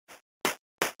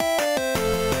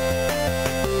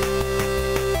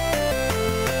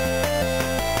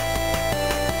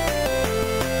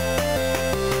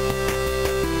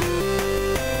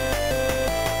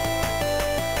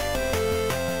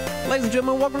ladies and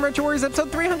gentlemen. Welcome to Retro Warriors,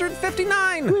 episode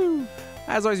 359. Woo.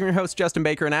 As always, I'm your host, Justin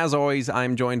Baker, and as always,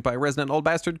 I'm joined by resident old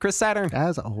bastard, Chris Saturn.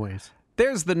 As always.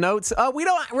 There's the notes. We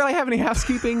don't really have any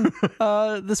housekeeping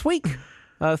this week.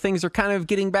 Things are kind of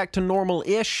getting back to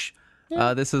normal-ish.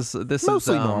 Yeah. This is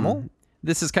mostly normal.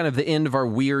 This is kind of the end of our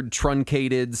weird,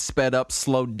 truncated, sped up,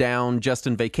 slowed down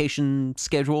Justin vacation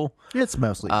schedule. It's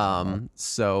mostly normal.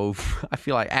 So I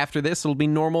feel like after this, it'll be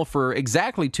normal for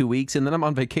exactly 2 weeks, and then I'm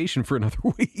on vacation for another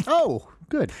week. Oh,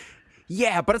 good.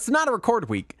 Yeah, but it's not a record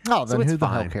week. Oh, then so who the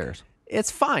hell cares?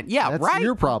 It's fine. Yeah, That's right?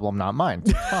 your problem, not mine.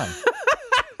 It's fine.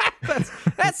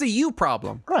 That's a you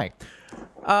problem. Right.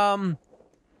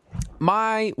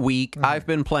 My week, I've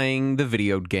been playing the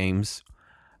video games.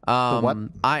 What?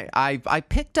 I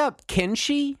picked up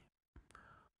Kenshi,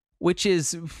 which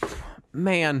is,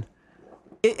 man,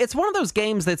 it's one of those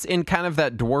games that's in kind of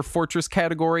that Dwarf Fortress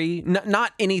category.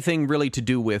 Not anything really to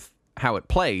do with how it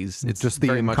plays. It's just the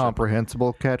very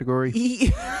incomprehensible category.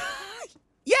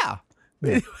 Yeah.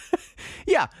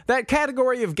 Yeah, that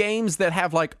category of games that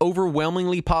have like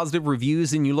overwhelmingly positive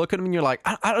reviews, and you look at them and you're like,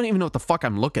 I don't even know what the fuck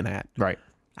I'm looking at. Right.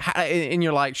 And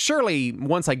you're like, surely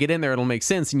once I get in there, it'll make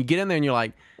sense. And you get in there and you're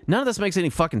like, none of this makes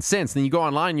any fucking sense. And then you go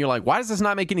online and you're like, why does this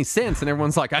not make any sense? And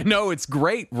everyone's like, I know, it's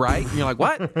great, right? And you're like,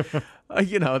 what?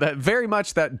 That very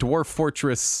much that Dwarf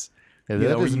Fortress. Yeah,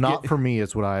 that is not for me,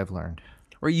 is what I have learned.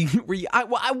 What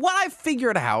I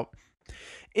figured out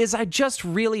is I just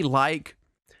really like,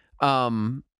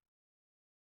 I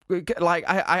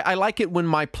like it when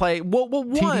my play. Well,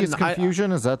 tedious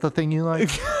confusion, is that the thing you like?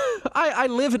 I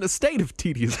live in a state of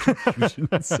tedious confusion,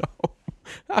 so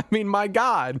I mean, my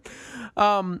God.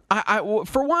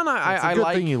 For one, I good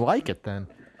like thing you like it. Then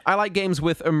I like games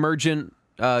with emergent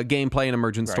gameplay and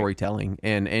emergent storytelling,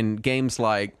 and games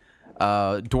like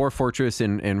Dwarf Fortress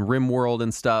and RimWorld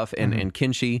and stuff, and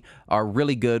Kenshi are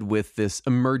really good with this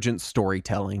emergent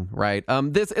storytelling, right?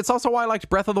 It's also why I liked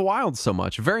Breath of the Wild so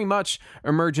much. Very much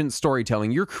emergent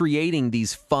storytelling. You're creating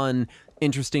these fun,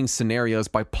 interesting scenarios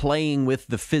by playing with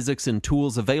the physics and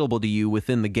tools available to you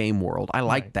within the game world. I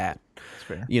like that. That's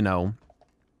fair.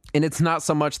 And it's not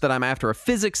so much that I'm after a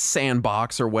physics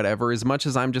sandbox or whatever, as much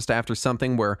as I'm just after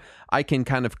something where I can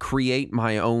kind of create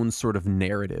my own sort of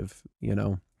narrative,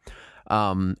 and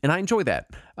I enjoy that.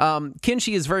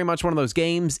 Kenshi is very much one of those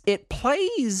games. It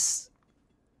plays,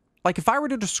 like if I were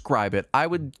to describe it, I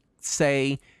would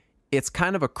say it's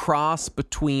kind of a cross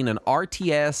between an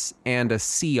RTS and a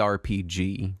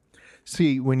CRPG.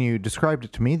 See, when you described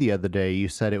it to me the other day, you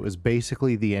said it was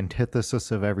basically the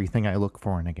antithesis of everything I look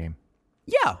for in a game.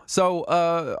 Yeah, so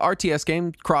RTS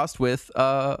game crossed with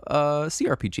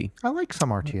CRPG. I like some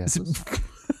RTSs.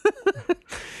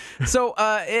 So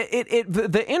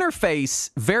the interface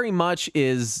very much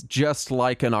is just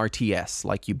like an RTS.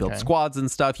 Like you build squads and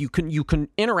stuff. You can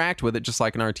interact with it just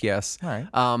like an RTS. All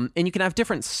right. And you can have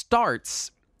different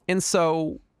starts. And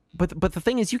so, but the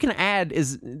thing is, you can add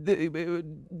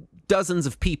dozens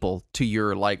of people to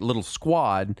your like little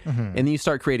squad, and then you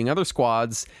start creating other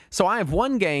squads. So I have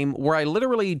one game where I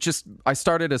literally I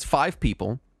started as 5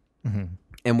 people,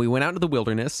 and we went out into the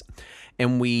wilderness.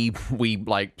 And we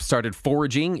like started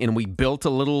foraging, and we built a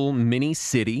little mini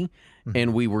city,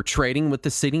 and we were trading with the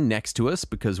city next to us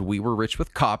because we were rich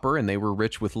with copper and they were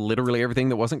rich with literally everything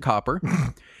that wasn't copper.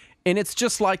 And it's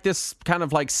just like this kind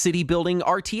of like city building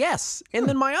RTS. And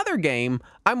then my other game,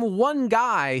 I'm one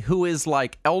guy who is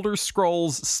like Elder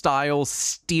Scrolls style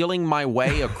stealing my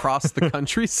way across the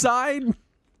countryside,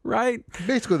 right?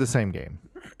 Basically the same game.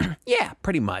 Yeah,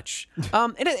 pretty much.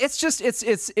 And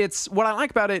it's what I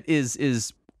like about it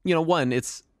is one,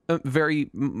 it's very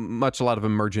much a lot of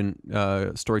emergent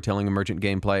storytelling, emergent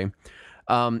gameplay.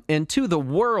 And 2, the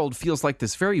world feels like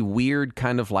this very weird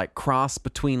kind of like cross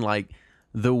between like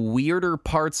the weirder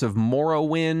parts of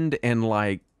Morrowind and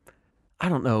like, I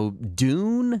don't know,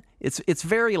 Dune. It's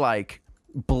very like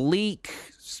bleak,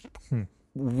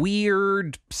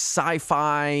 weird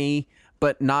sci-fi,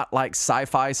 but not like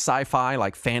sci-fi,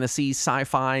 like fantasy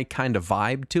sci-fi kind of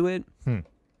vibe to it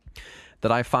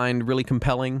that I find really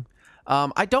compelling.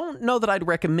 I don't know that I'd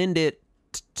recommend it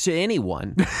to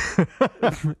anyone.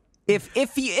 If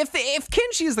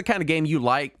Kenshi is the kind of game you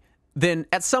like, then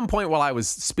at some point while I was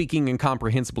speaking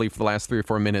incomprehensibly for the last 3 or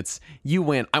 4 minutes, you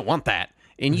went, I want that.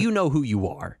 And you know who you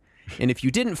are. And if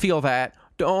you didn't feel that,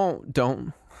 don't.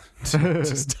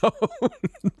 Just don't.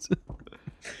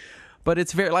 But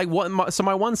it's very like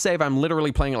my one save, I'm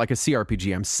literally playing it like a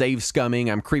CRPG. I'm save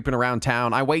scumming. I'm creeping around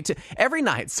town. I wait every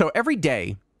night. So every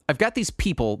day I've got these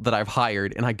people that I've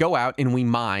hired, and I go out and we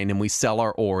mine and we sell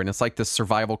our ore, and it's like this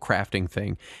survival crafting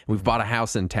thing. We've bought a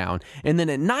house in town, and then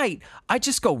at night I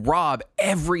just go rob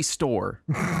every store.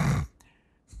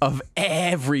 of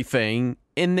everything.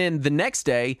 And then the next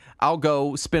day, I'll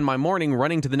go spend my morning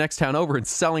running to the next town over and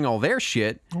selling all their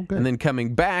shit, and then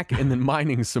coming back and then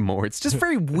mining some more. It's just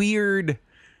very weird,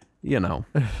 you know.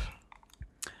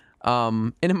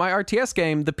 And in my RTS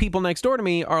game, the people next door to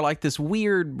me are like this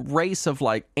weird race of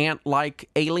like ant-like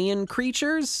alien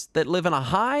creatures that live in a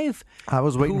hive. I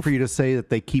was waiting for you to say that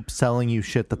they keep selling you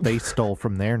shit that they stole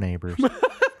from their neighbors.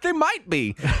 They might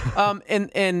be.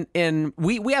 And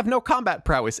we have no combat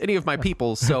prowess, any of my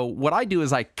people. So what I do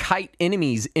is I kite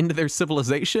enemies into their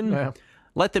civilization,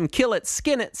 let them kill it,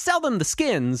 skin it, sell them the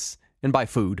skins, and buy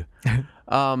food.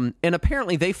 And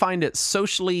apparently they find it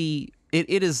socially...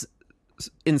 It is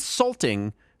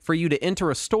insulting for you to enter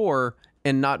a store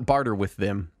and not barter with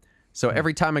them. So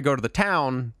every time I go to the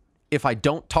town, if I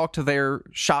don't talk to their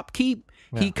shopkeep,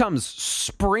 he comes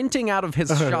sprinting out of his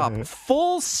shop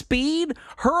full speed,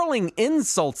 hurling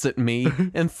insults at me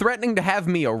and threatening to have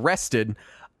me arrested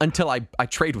until I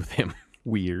trade with him.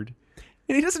 Weird.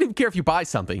 And he doesn't even care if you buy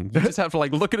something. You just have to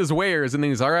like look at his wares and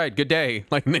then he's all right, good day.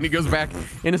 Like, and then he goes back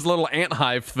in his little ant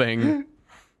hive thing.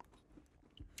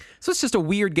 So it's just a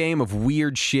weird game of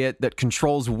weird shit that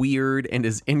controls weird and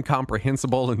is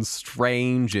incomprehensible and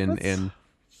strange and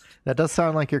that does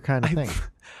sound like your kind of thing.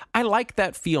 I like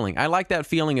that feeling. I like that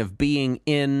feeling of being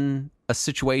in a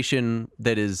situation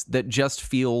that just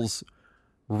feels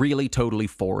really totally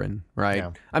foreign, right?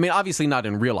 Yeah. I mean, obviously not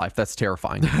in real life. That's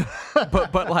terrifying.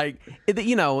 but like,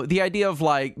 you know, the idea of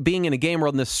like being in a game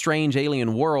world in this strange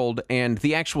alien world and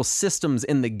the actual systems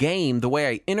in the game, the way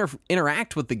I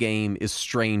interact with the game is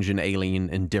strange and alien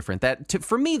and different.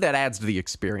 For me, that adds to the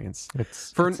experience.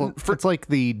 It's like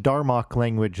the Darmok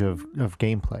language of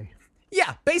gameplay.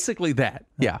 Yeah, basically that.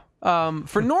 Yeah.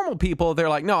 For normal people, they're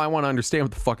like, no, I want to understand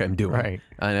what the fuck I'm doing. Right.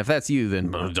 And if that's you,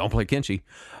 then don't play Kenshi.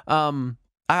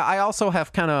 I also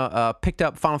have kind of picked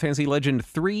up Final Fantasy Legend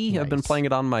 3. Nice. I've been playing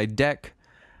it on my deck.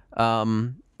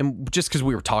 And just because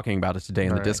we were talking about it today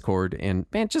in the Discord. And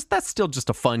man, that's still just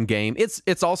a fun game.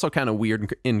 It's also kind of weird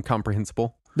and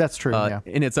incomprehensible. That's true,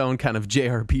 in its own kind of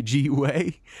JRPG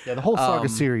way. Yeah, the whole Saga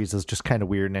series is just kind of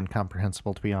weird and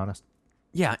incomprehensible, to be honest.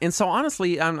 Yeah, and so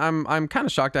honestly, I'm kind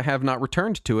of shocked I have not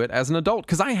returned to it as an adult,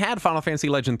 because I had Final Fantasy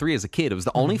Legend 3 as a kid. It was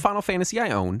the only Final Fantasy I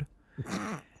owned.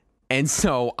 And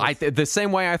so the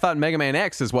same way I thought Mega Man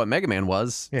X is what Mega Man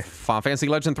was, Final Fantasy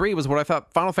Legend 3 was what I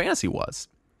thought Final Fantasy was.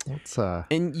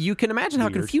 And you can imagine how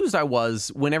confused I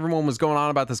was when everyone was going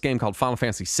on about this game called Final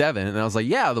Fantasy 7, and I was like,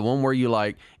 yeah, the one where you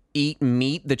like eat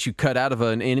meat that you cut out of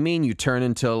an enemy and you turn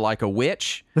into like a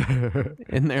witch.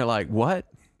 And they're like, what?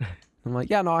 I'm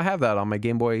like, yeah, no, I have that on my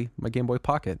Game Boy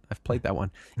Pocket. I've played that one.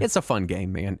 It's a fun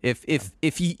game, man. If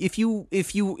you like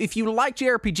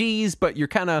JRPGs, but you're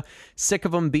kind of sick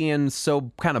of them being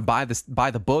so kind of by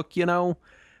the book, you know,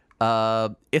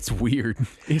 it's weird.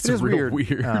 It's real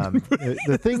weird.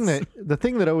 The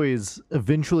thing that always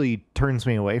eventually turns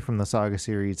me away from the Saga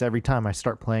series every time I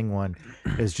start playing one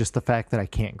is just the fact that I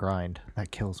can't grind.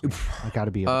 That kills me. I got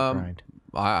to be able to grind.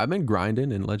 I've been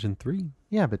grinding in Legend 3.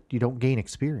 Yeah, but you don't gain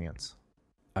experience.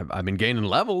 I've been gaining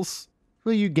levels.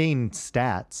 Well, you gain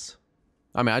stats.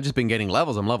 I mean, I've just been getting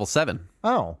levels. I'm level 7.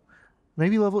 Oh.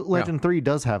 Maybe Legend 3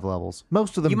 does have levels.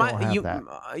 Most of them don't have that.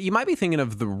 You might be thinking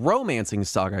of the Romancing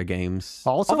Saga games.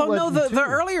 Also, although the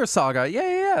earlier Saga.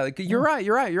 Yeah. You're right.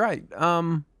 I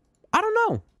don't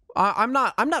know. I'm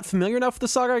not familiar enough with the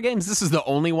Saga games. This is the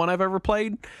only one I've ever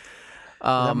played.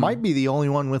 That might be the only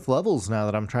one with levels now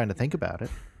that I'm trying to think about it.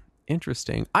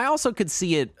 Interesting. I also could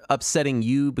see it upsetting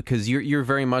you because you're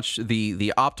very much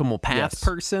the optimal path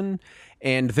person,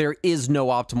 and there is no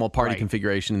optimal party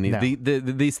configuration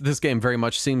in these. This game very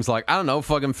much seems like, I don't know,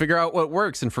 fucking figure out what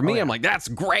works. And for me, I'm like, that's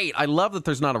great. I love that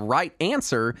there's not a right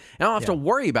answer, and I don't have to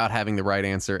worry about having the right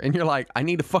answer. And you're like, I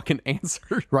need a fucking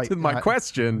answer to my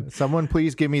question. Someone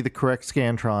please give me the correct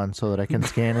Scantron so that I can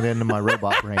scan it into my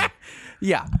robot brain.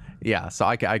 Yeah. So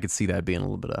I could see that being a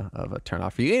little bit of a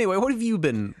turnoff for you. Anyway, what have you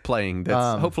been playing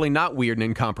that's hopefully not weird and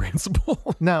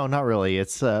incomprehensible? No, not really.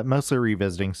 It's mostly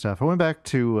revisiting stuff. I went back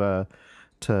to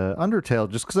Undertale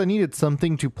just because I needed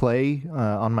something to play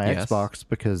on my Xbox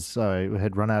because I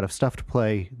had run out of stuff to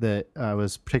play that I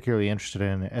was particularly interested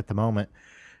in at the moment,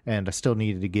 and I still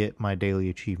needed to get my daily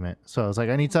achievement. So I was like,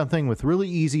 I need something with really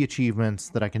easy achievements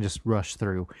that I can just rush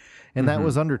through, and that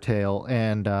was Undertale,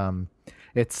 and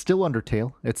it's still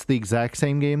Undertale. It's the exact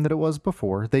same game that it was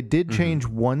before. They did change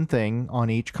one thing on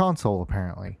each console,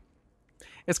 apparently.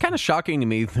 It's kind of shocking to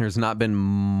me there's not been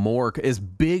more as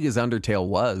big as Undertale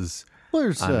was. Well,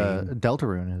 there's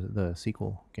Deltarune, the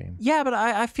sequel game. Yeah, but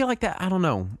I feel like that. I don't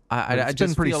know. I it's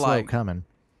just been pretty feel slow like coming.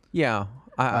 Yeah,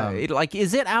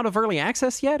 Is it out of early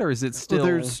access yet, or is it still? Well,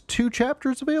 there's 2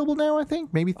 chapters available now, I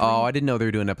think, maybe 3. Oh, I didn't know they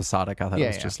were doing episodic. I thought it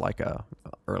was just like a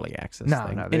early access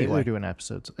thing. No, they're doing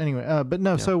episodes anyway. But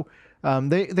no, so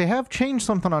they have changed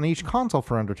something on each console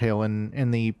for Undertale.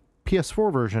 In the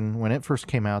PS4 version, when it first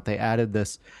came out, they added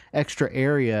this extra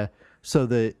area so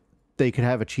that they could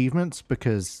have achievements,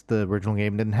 because the original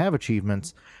game didn't have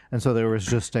achievements, and so there was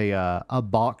just a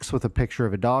box with a picture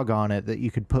of a dog on it that you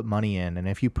could put money in, and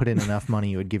if you put in enough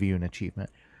money, it would give you an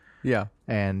achievement. Yeah,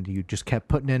 and you just kept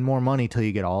putting in more money till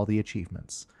you get all the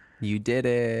achievements. You did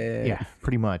it. Yeah,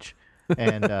 pretty much.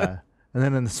 And and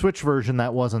then in the Switch version,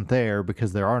 that wasn't there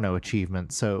because there are no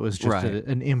achievements, so it was just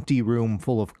an empty room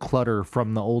full of clutter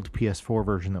from the old PS4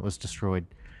 version that was destroyed.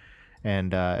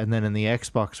 And then in the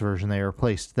Xbox version, they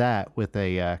replaced that with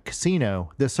a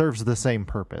casino that serves the same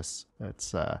purpose.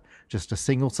 It's just a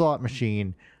single slot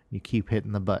machine. You keep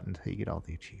hitting the button until you get all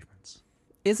the achievements.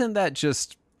 Isn't that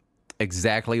just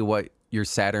exactly what your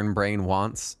Saturn brain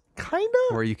wants? Kind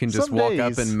of. Where you can just walk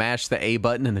up and mash the A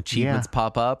button and achievements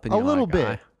pop up. And you're a little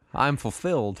bit. I'm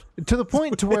fulfilled. To the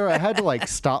point to where I had to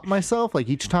stop myself. Like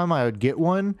each time I would get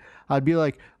one, I'd be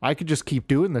like, I could just keep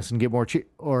doing this and get more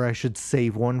or I should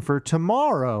save one for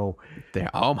tomorrow.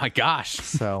 Oh my gosh.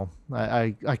 So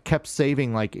I kept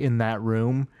saving in that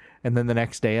room, and then the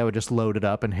next day I would just load it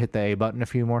up and hit the A button a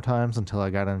few more times until I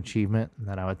got an achievement, and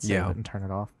then I would save it and turn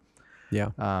it off. Yeah.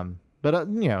 But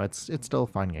it's still a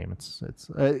fun game. It's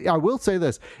I will say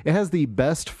this: it has the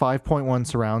best 5.1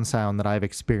 surround sound that I've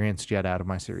experienced yet out of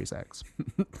my Series X.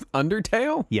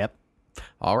 Undertale? Yep.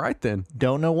 All right then.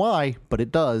 Don't know why, but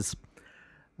it does.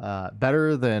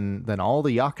 Better than all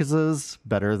the Yakuzas.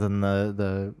 Better than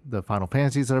the Final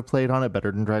Fantasies that I've played on it.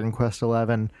 Better than Dragon Quest XI.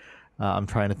 I'm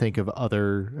trying to think of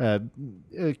other.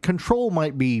 Control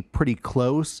might be pretty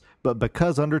close, but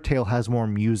because Undertale has more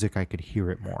music, I could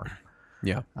hear it more.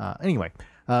 Yeah. Anyway,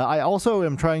 I also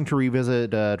am trying to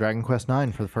revisit Dragon Quest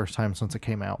IX for the first time since it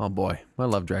came out. Oh boy, I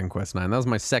love Dragon Quest IX. That was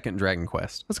my second Dragon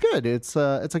Quest. It's good. It's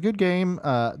a good game.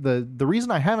 The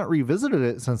reason I haven't revisited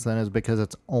it since then is because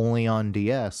it's only on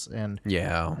DS, and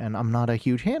I'm not a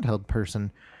huge handheld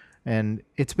person, and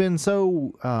it's been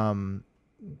so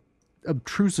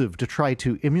obtrusive to try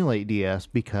to emulate DS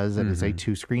because it is a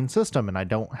 2-screen system, and I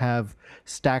don't have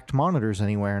stacked monitors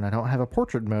anywhere, and I don't have a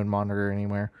portrait mode monitor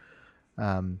anywhere.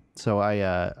 So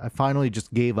I finally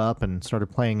just gave up and started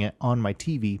playing it on my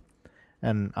TV,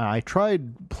 and I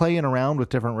tried playing around with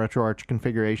different RetroArch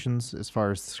configurations as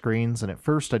far as the screens. And at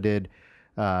first I did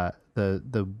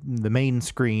the main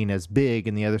screen as big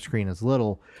and the other screen as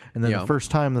little. And then the first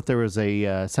time that there was a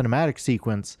cinematic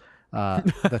sequence,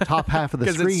 the top half of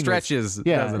the screen it stretches.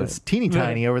 It's teeny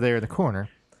tiny over there in the corner.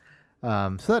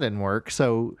 So that didn't work.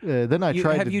 So then I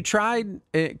tried. Have you tried?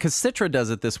 Because Citra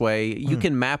does it this way. You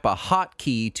can map a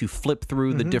hotkey to flip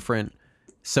through the different.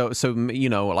 So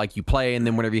you play, and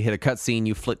then whenever you hit a cutscene,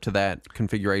 you flip to that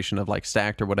configuration of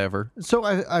stacked or whatever. So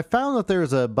I found that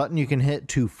there's a button you can hit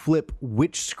to flip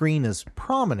which screen is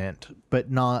prominent, but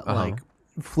not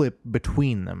flip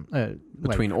between them.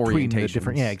 Between orientations. The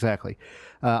different, yeah, exactly.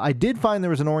 I did find there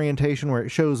was an orientation where it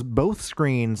shows both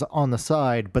screens on the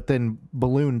side, but then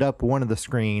ballooned up one of the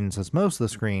screens as most of the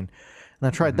screen. And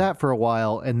I tried that for a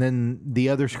while, and then the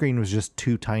other screen was just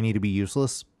too tiny to be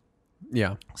useless.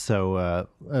 Yeah. So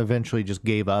eventually just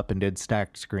gave up and did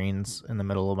stacked screens in the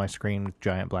middle of my screen with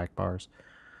giant black bars.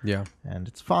 Yeah. And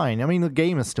it's fine. I mean, the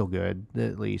game is still good,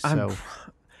 at least.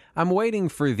 I'm waiting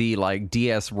for the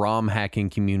DS ROM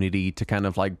hacking community to kind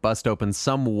of bust open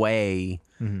some way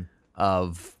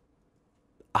of,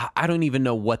 I don't even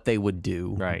know what they would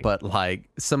do, right? But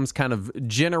some kind of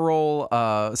general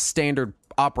standard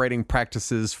operating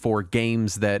practices for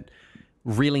games that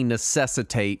really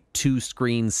necessitate 2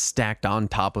 screens stacked on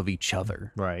top of each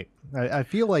other. Right. I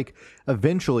feel like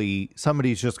eventually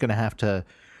somebody's just going to have to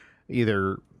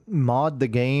either mod the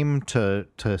game to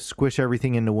squish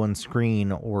everything into one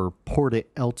screen or port it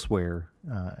elsewhere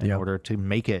in order to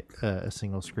make it a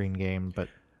single screen game. But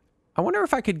I wonder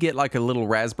if I could get a little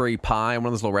Raspberry Pi, one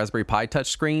of those little Raspberry Pi touch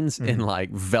screens, and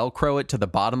Velcro it to the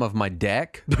bottom of my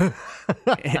deck.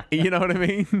 You know what I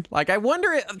mean? I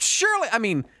wonder, surely, I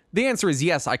mean, the answer is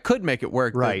yes, I could make it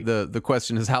work. Right. The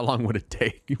question is, how long would it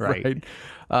take? Right.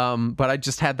 But I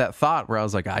just had that thought where I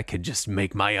was like, I could just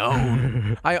make my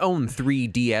own. I own 3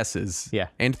 DSs. Yeah.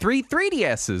 And 3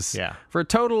 3DSs. Yeah. For a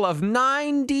total of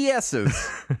 9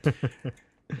 DSs.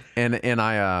 And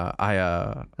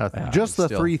just the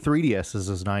 3 3DSs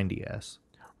is 9DS.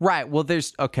 Right. Well,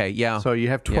 there's yeah. So you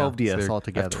have 12 DS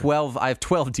altogether. I have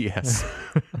 12 DS.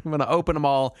 I'm gonna open them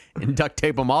all and duct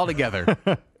tape them all together.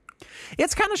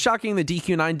 It's kind of shocking that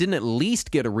DQ9 didn't at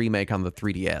least get a remake on the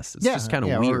 3DS. It's just kind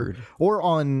of weird. Or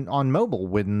on mobile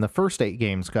when the first 8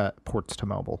 games got ports to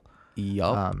mobile.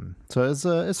 Yup. So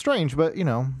it's strange, but,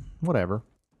 whatever.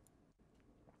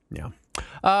 Yeah.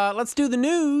 Let's do the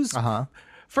news. Uh-huh.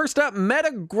 First up,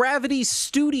 Metagravity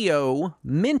Studio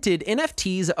minted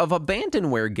NFTs of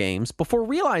abandonware games before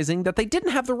realizing that they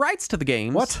didn't have the rights to the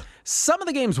games. What? Some of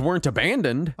the games weren't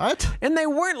abandoned. What? And they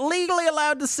weren't legally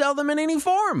allowed to sell them in any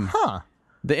form. Huh.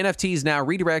 The NFTs now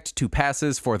redirect to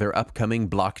passes for their upcoming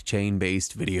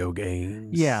blockchain-based video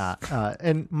games. Yeah,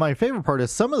 and my favorite part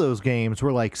is some of those games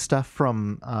were like stuff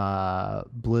from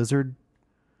Blizzard.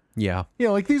 Yeah.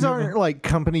 Like these aren't like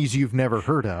companies you've never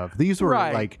heard of. These were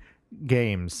like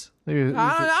games. I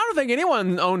don't think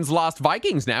anyone owns Lost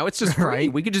Vikings now. It's just free.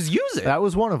 Right? We could just use it. That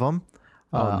was one of them.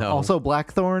 Oh, no. Also,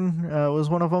 Blackthorn was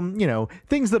one of them.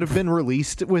 Things that have been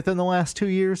released within the last 2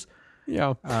 years.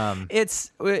 Yeah.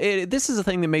 This is a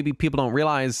thing that maybe people don't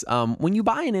realize. When you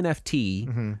buy an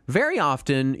NFT, very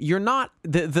often you're not,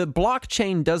 the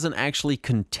blockchain doesn't actually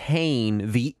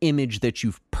contain the image that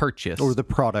you've purchased. Or the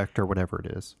product or whatever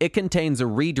it is. It contains a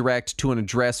redirect to an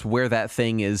address where that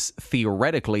thing is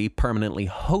theoretically permanently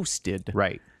hosted.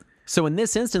 Right. So in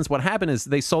this instance, what happened is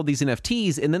they sold these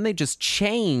NFTs and then they just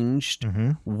changed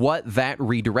what that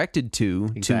redirected to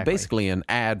basically an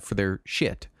ad for their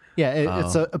shit. Yeah,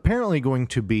 it's apparently going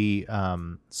to be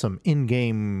some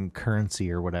in-game currency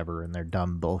or whatever in their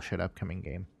dumb bullshit upcoming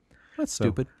game. That's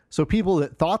stupid. So people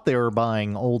that thought they were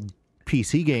buying old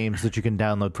PC games that you can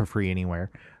download for free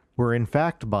anywhere were in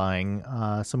fact buying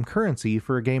some currency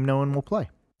for a game no one will play.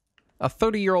 A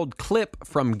 30-year-old clip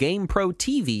from GamePro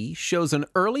TV shows an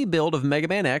early build of Mega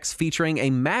Man X featuring a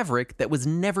Maverick that was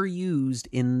never used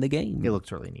in the game. It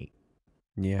looks really neat.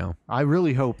 Yeah. I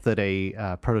really hope that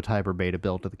a prototype or beta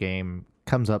build of the game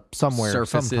comes up somewhere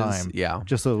sometime. Yeah.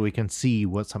 Just so we can see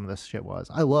what some of this shit was.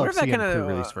 I love seeing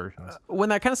pre-release versions. When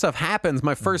that kind of stuff happens,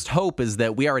 my first hope is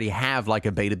that we already have like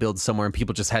a beta build somewhere and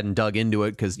people just hadn't dug into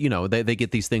it because, they get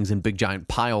these things in big giant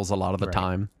piles a lot of the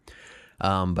time.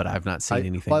 But I've not seen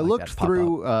anything like that. I looked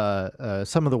through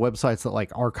some of the websites that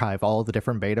like archive all the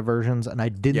different beta versions, and I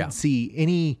didn't see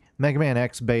any Mega Man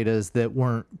X betas that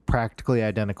weren't practically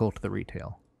identical to the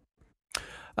retail.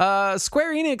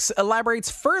 Square Enix elaborates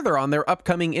further on their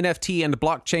upcoming NFT and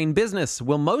blockchain business.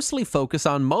 Will mostly focus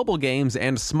on mobile games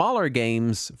and smaller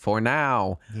games for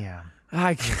now. Yeah.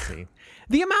 I see.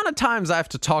 The amount of times I have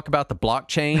to talk about the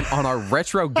blockchain on our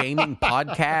retro gaming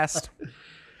podcast.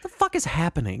 The fuck is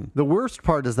happening? The worst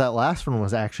part is that last one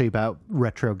was actually about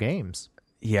retro games.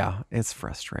 Yeah, it's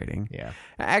frustrating. Yeah.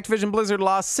 Activision Blizzard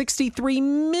lost 63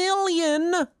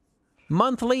 million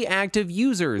monthly active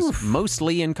users,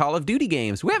 mostly in Call of Duty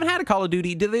games. We haven't had a Call of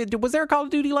Duty. Was there a Call of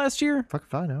Duty last year? Fuck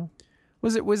if I know.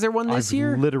 Was there one this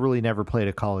year? I've literally never played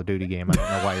a Call of Duty game. I don't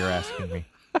know why you're asking me.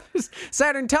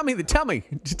 Saturn, tell me. I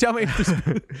feel like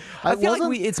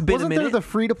it's been a minute. Wasn't there the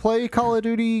free-to-play Call of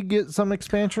Duty get some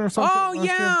expansion or something? Oh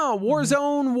yeah,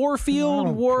 Warzone,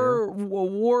 Warfield,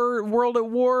 World at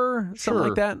War, something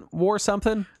like that. War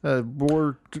something.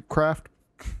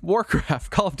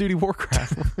 Warcraft, Call of Duty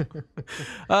Warcraft.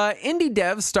 Indie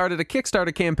devs started a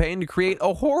Kickstarter campaign to create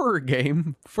a horror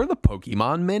game for the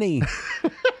Pokemon Mini.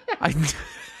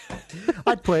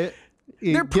 I'd play it.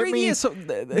 Give me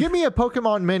a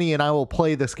Pokemon Mini and I will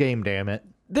play this game, damn it.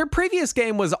 Their previous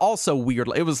game was also weird.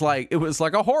 It was like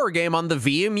a horror game on the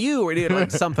VMU or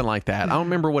like something like that. I don't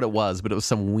remember what it was, but it was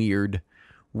some weird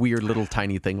little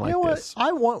tiny thing like this.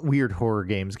 I want weird horror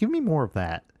games. Give me more of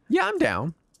that. Yeah, I'm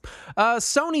down.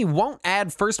 Sony won't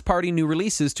add first-party new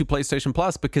releases to PlayStation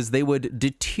Plus because they would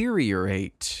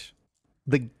deteriorate.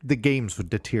 The games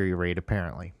would deteriorate,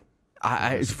 apparently.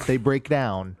 They break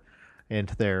down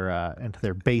into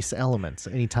their base elements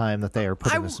anytime that they are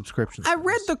put in a subscription service. I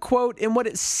read the quote, and what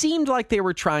it seemed like they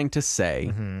were trying to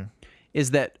say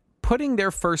is that putting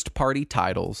their first-party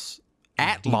titles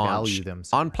at launch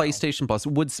on PlayStation Plus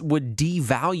would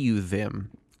devalue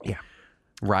them. Yeah.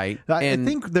 Right? I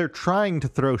think they're trying to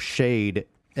throw shade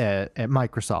at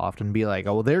Microsoft and be like,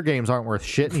 oh, well, their games aren't worth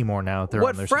shit anymore now that they're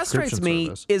on their subscription service. What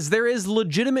frustrates me is there is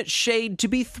legitimate shade to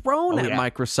be thrown at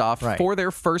Microsoft for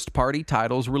their first-party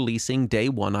titles releasing day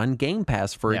one on Game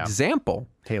Pass. For example,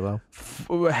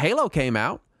 Halo came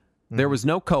out. There was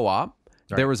no co-op.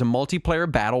 Right. There was a multiplayer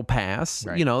battle pass.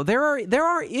 Right. There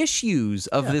are issues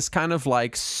of this kind of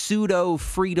like pseudo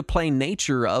free-to-play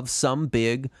nature of some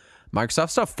big Microsoft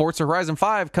stuff. Forza Horizon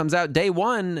 5 comes out day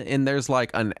one, and there's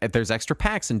there's extra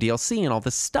packs and DLC and all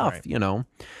this stuff,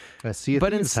 Sea of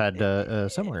Thieves had a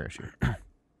similar issue.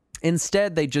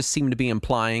 Instead, they just seem to be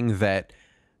implying that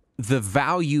the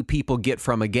value people get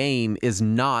from a game is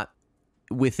not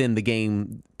within the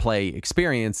gameplay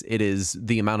experience. It is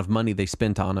the amount of money they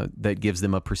spent on it that gives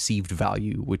them a perceived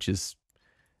value, which is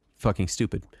fucking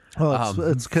stupid. Well,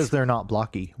 it's because they're not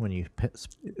blocky when you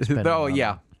spend. Oh,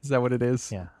 yeah. Is that what it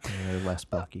is? Yeah, they're less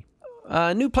blocky.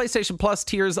 New PlayStation Plus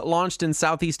tiers launched in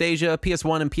Southeast Asia.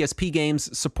 PS1 and PSP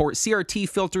games support CRT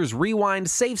filters, rewind,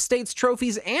 save states,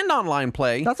 trophies, and online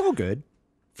play. That's all good.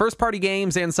 First-party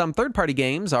games and some third-party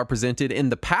games are presented in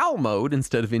the PAL mode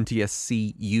instead of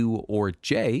NTSC U or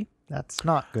J. That's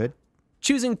not good.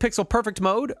 Choosing Pixel Perfect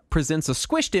mode presents a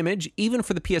squished image, even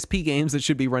for the PSP games that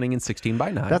should be running in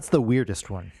 16:9. That's the weirdest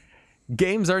one.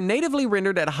 Games are natively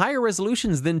rendered at higher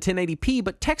resolutions than 1080p,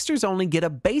 but textures only get a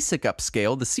basic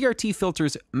upscale. The CRT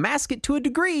filters mask it to a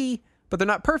degree, but they're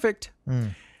not perfect.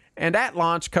 And at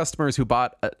launch, customers who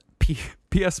bought a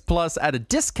PS Plus at a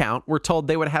discount were told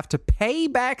they would have to pay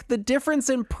back the difference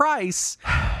in price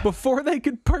before they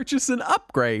could purchase an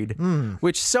upgrade,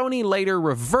 which Sony later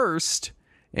reversed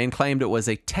and claimed it was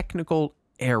a technical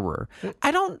error.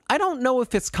 I don't know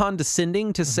if it's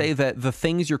condescending to say that the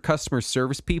things your customer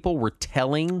service people were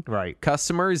telling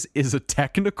customers is a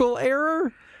technical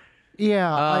error.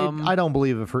 Yeah, I don't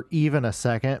believe it for even a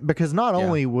second, because not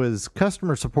only was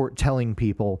customer support telling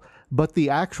people, but the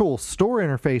actual store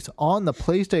interface on the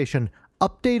PlayStation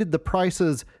updated the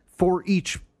prices for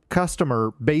each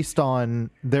customer based on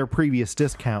their previous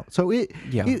discount. So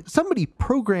somebody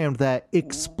programmed that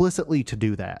explicitly to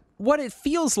do that. What it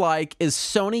feels like is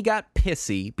Sony got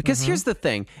pissy, because here's the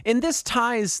thing, and this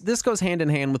goes hand in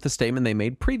hand with the statement they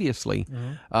made previously,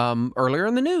 earlier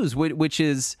in the news, which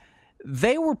is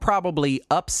they were probably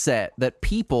upset that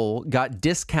people got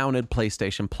discounted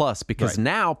PlayStation Plus, because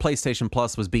now PlayStation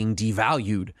Plus was being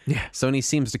devalued. Yeah. Sony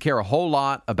seems to care a whole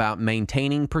lot about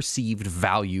maintaining perceived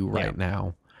value right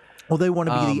now. Well, they want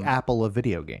to be the Apple of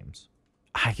video games.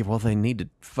 Well, they need to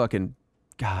fucking...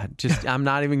 God, I'm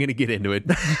not even going to get into it.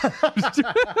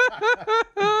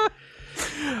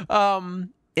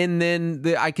 And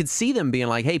then I could see them being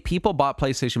like, hey, people bought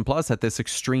PlayStation Plus at this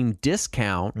extreme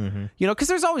discount, because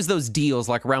there's always those deals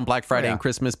like around Black Friday and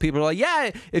Christmas. People are like, yeah,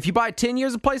 if you buy 10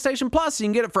 years of PlayStation Plus, you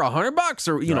can get it for $100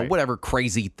 or, whatever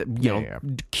crazy,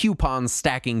 coupon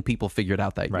stacking people figured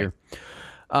out that year.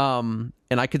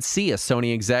 And I could see a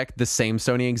Sony exec, the same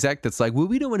Sony exec that's like, well,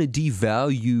 we don't want to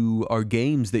devalue our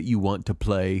games that you want to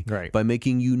play by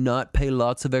making you not pay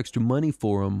lots of extra money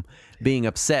for them, being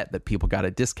upset that people got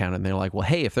a discount. And they're like, well,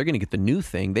 hey, if they're going to get the new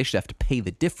thing, they should have to pay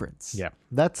the difference. Yeah,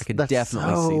 I could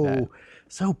definitely see that.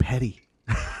 So petty.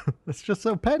 It's just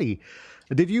so petty.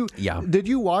 Did you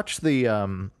watch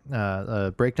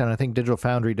the breakdown? I think Digital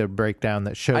Foundry did a breakdown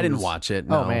that shows... I didn't watch it,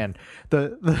 no. Oh, man.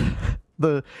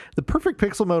 The perfect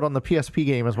pixel mode on the PSP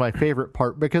game is my favorite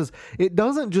part, because it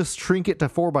doesn't just shrink it to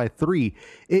 4:3.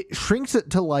 It shrinks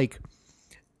it to like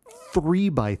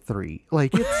 3:3.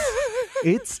 Like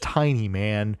it's tiny,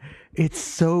 man. It's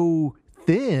so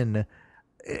thin.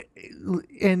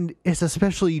 And it's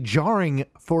especially jarring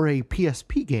for a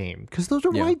PSP game, because those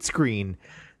are widescreen.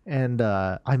 And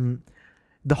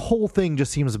the whole thing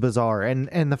just seems bizarre.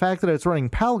 And the fact that it's running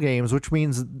PAL games, which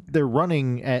means they're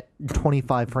running at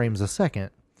 25 frames a second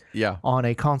on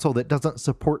a console that doesn't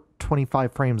support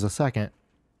 25 frames a second,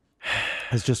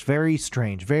 is just very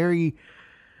strange. Very,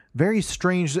 very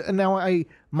strange. And now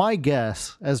my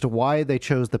guess as to why they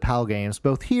chose the PAL games,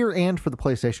 both here and for the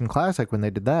PlayStation Classic when they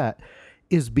did that,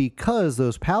 is because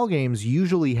those PAL games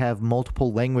usually have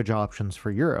multiple language options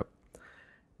for Europe.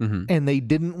 And they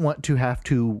didn't want to have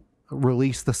to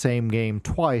release the same game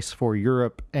twice for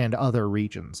Europe and other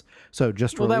regions. So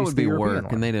just release that would be European work,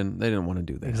 one. and they didn't want to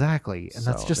do that. Exactly. And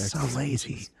that's just so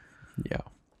lazy. Yeah.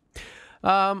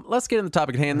 Let's get in the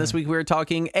topic at hand. This week we are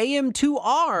talking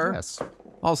AM2R. Yes.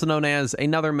 Also known as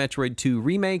another Metroid 2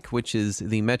 remake, which is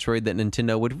the Metroid that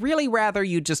Nintendo would really rather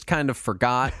you just kind of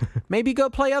forgot. Maybe go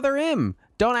play Other M.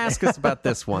 Don't ask us about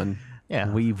this one.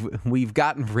 Yeah. We've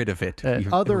gotten rid of it.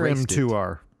 Other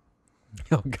M2R.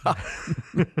 Oh, God.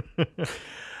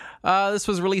 This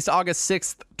was released August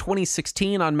 6th,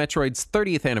 2016 on Metroid's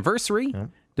 30th anniversary.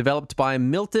 Developed by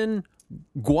Milton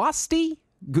Guasti?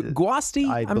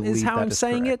 Guasti is how I'm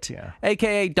saying correct, it.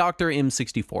 A.k.a. Dr.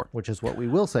 M64. Which is what we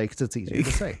will say, because it's easier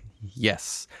to say.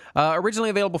 Yes. Originally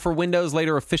available for Windows,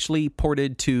 later officially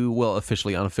ported to,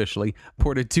 unofficially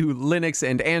ported to Linux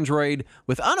and Android,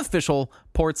 with unofficial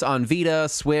ports on Vita,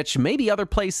 Switch, maybe other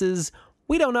places.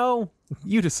 We don't know.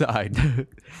 You decide.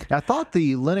 I thought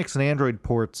the Linux and Android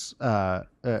ports, or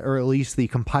at least the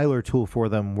compiler tool for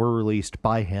them, were released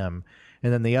by him,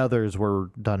 and then the others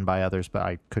were done by others, but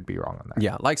I could be wrong on that.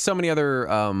 Yeah, like so many other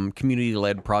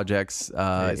community-led projects.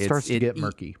 It starts to get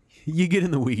murky. you get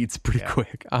in the weeds pretty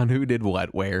quick on who did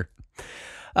what where.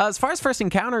 As far as first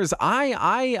encounters,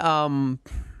 I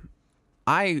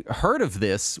heard of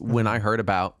this when I heard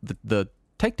about the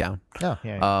Takedown.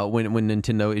 When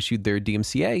Nintendo issued their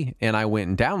DMCA, and I went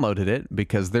and downloaded it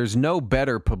because there's no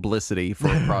better publicity for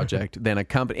a project than a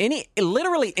company.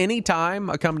 Literally any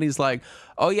time a company's like,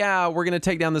 "Oh yeah, we're gonna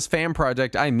take down this fan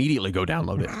project," I immediately go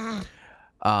download it,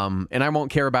 and I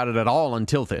won't care about it at all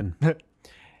until then.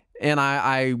 And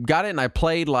I got it and I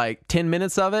played like 10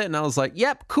 minutes of it, and I was like,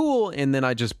 "Yep, cool," and then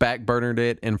I just backburnered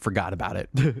it and forgot about it.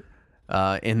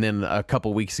 And then a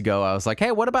couple weeks ago, I was like,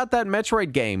 "Hey, what about that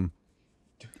Metroid game?"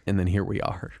 And then here we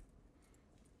are.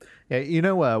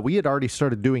 Yeah, we had already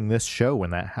started doing this show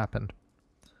when that happened.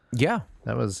 Yeah.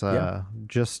 That was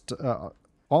just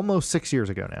almost 6 years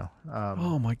ago now.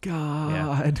 Oh, my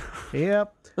God. Yeah.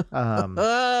 Yep.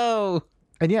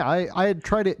 And yeah, I had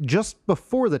tried it just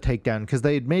before the Takedown because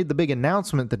they had made the big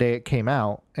announcement the day it came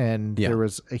out. And there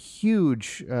was a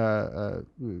huge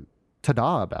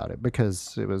ta-da about it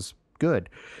because it was good.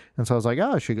 And so I was like,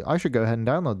 I should go ahead and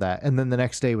download that. And then the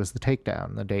next day was the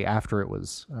Takedown, the day after it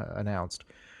was announced.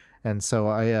 And so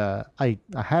I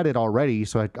had it already,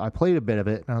 so I played a bit of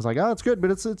it, and I was like, oh, it's good, but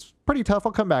it's pretty tough.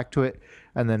 I'll come back to it,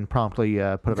 and then promptly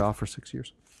put it off for 6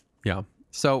 years. Yeah.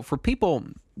 So for people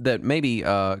that maybe,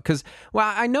 because,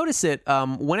 I notice it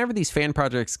whenever these fan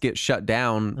projects get shut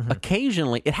down,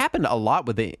 occasionally, it happened a lot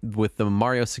with the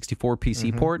Mario 64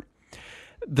 PC port.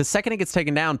 The second it gets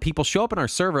taken down, people show up in our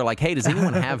server like, hey, does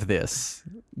anyone have this?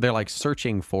 They're like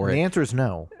searching for it. The answer is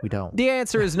no, we don't. The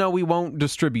answer is no, we won't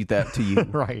distribute that to you.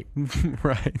 Right.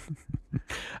 Right.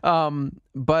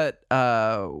 But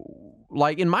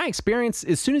like in my experience,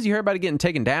 as soon as you hear about it getting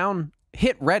taken down,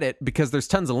 hit Reddit because there's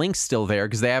tons of links still there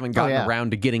because they haven't gotten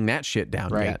around to getting that shit down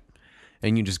yet.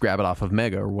 And you just grab it off of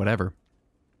Mega or whatever.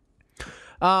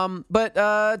 But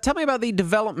tell me about the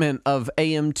development of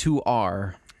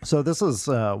AM2R. So this is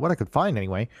what I could find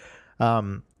anyway.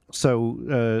 So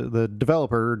the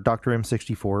developer, Dr.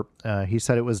 M64, he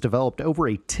said it was developed over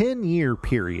a 10-year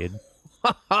period.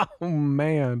 Oh,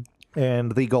 man.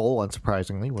 And the goal,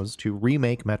 unsurprisingly, was to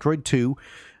remake Metroid 2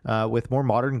 with more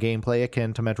modern gameplay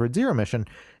akin to Metroid Zero Mission.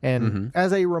 And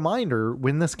as a reminder,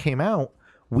 when this came out,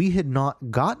 we had not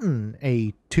gotten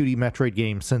a 2D Metroid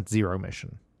game since Zero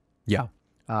Mission. Yeah.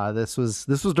 This was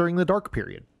during the dark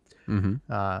period.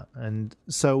 And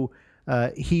so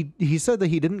he said that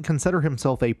he didn't consider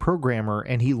himself a programmer,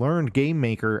 and he learned Game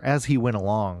Maker as he went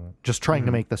along, just trying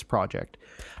to make this project.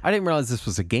 I didn't realize this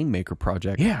was a Game Maker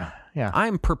project. Yeah.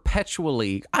 I've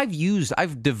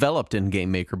developed in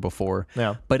Game Maker before,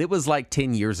 but it was like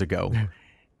 10 years ago.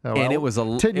 And it was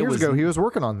 10 years ago he was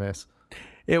working on this.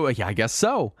 I guess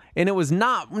so. And it was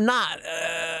not.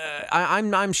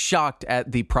 I'm shocked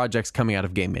at the projects coming out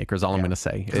of Game Maker. Is all I'm going to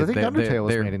say. I think Undertale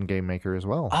was made in Game Maker as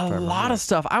well. A lot of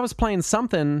stuff. I was playing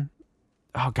something.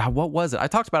 Oh God, what was it? I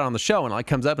talked about it on the show, and it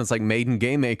comes up, and it's like made in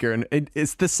Game Maker, and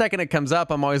it's the second it comes up,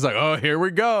 I'm always like, oh, here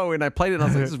we go. And I played it, and I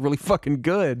was like, this is really fucking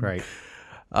good. Right.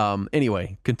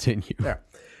 Anyway, continue. Yeah.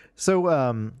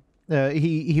 So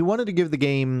he wanted to give the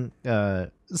game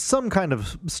some kind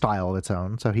of style of its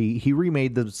own. So he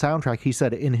remade the soundtrack, he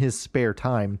said, in his spare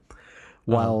time,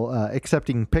 while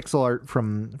accepting pixel art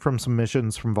from some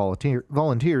missions from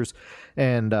volunteers.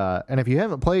 And if you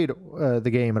haven't played the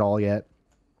game at all yet,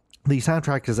 the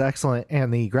soundtrack is excellent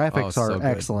and the graphics are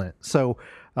excellent. So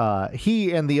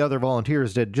he and the other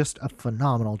volunteers did just a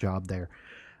phenomenal job there.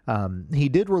 He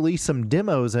did release some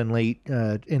demos in late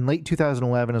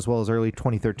 2011 as well as early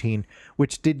 2013,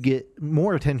 which did get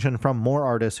more attention from more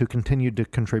artists who continued to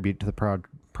contribute to the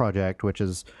project, which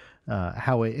is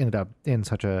how it ended up in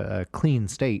such a clean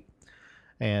state.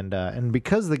 And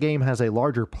because the game has a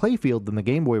larger playfield than the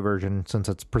Game Boy version, since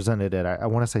it's presented at I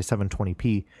want to say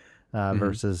 720p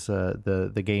versus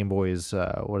the Game Boy's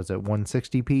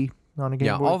 160p on a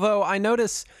Game Boy. Although I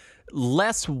notice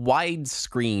less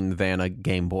widescreen than a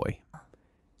Game Boy.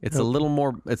 It's a little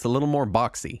more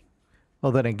boxy.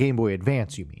 Well, than a Game Boy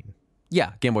Advance, you mean?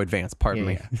 Yeah, Game Boy Advance. Pardon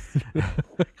me.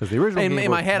 Because the original Game Boy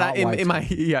in my head,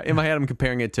 I'm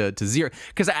comparing it to Zero.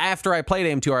 Because after I played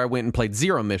AM2R, I went and played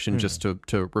Zero Mission just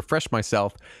to refresh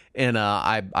myself, and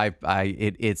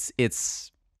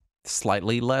it's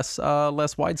slightly less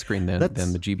widescreen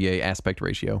than the GBA aspect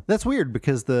ratio. That's weird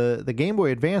because the Game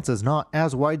Boy Advance is not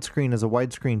as widescreen as a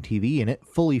widescreen TV, and it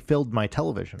fully filled my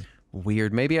television.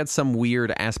 Weird. Maybe it had some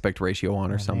weird aspect ratio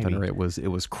on or something, maybe. Or it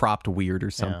was cropped weird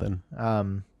or something. Yeah.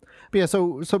 But yeah,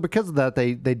 so because of that,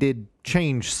 they did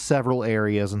change several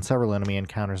areas and several enemy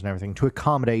encounters and everything to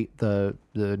accommodate the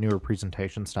newer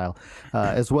presentation style,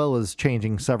 as well as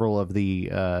changing several of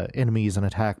the enemies and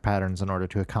attack patterns in order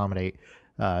to accommodate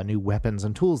new weapons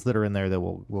and tools that are in there that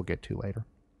we'll get to later.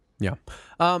 Yeah.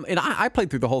 And I played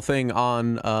through the whole thing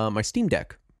on my Steam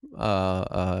Deck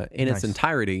in its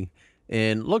entirety.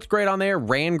 And looked great on there,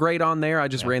 ran great on there. I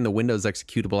just ran the Windows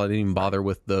executable. I didn't even bother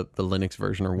with the Linux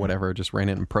version or whatever. Just ran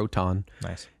it in Proton.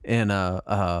 Nice. And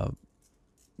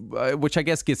which I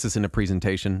guess gets us into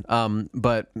presentation.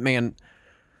 But man,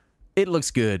 it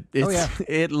looks good.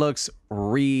 It looks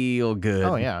real good.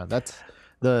 Oh yeah, that's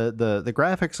the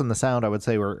graphics and the sound. I would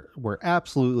say were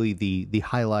absolutely the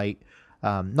highlight.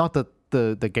 Not that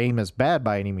the game is bad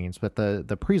by any means, but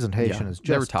the presentation is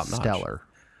just stellar.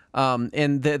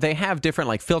 And they have different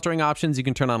like filtering options. You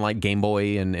can turn on like Game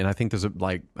Boy, and I think there's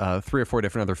like 3 or 4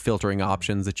 different other filtering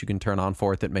options that you can turn on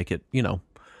for it that make it,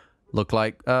 look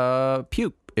like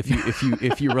puke.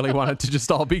 If you really want it to just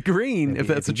all be green, if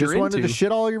that's what you're into. Just wanted to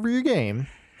shit all over your game.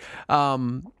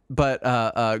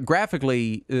 But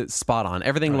graphically, spot on.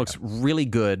 Everything looks really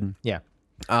good. Yeah.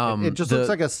 It just looks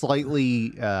like a slightly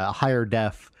higher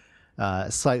def.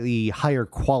 Slightly higher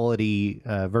quality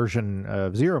version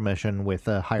of Zero Mission with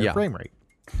a higher frame rate,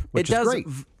 which is great.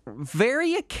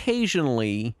 Very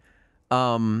occasionally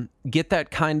get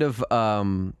that kind of I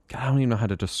don't even know how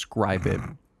to describe it.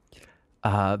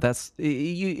 That's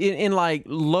in like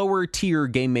lower tier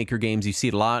game maker games, you see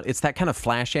it a lot. It's that kind of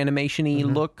flash animation-y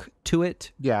look to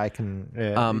it. Yeah, I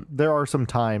can. There are some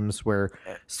times where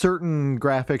certain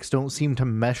graphics don't seem to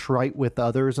mesh right with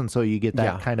others, and so you get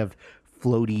that kind of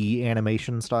floaty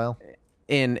animation style.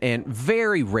 And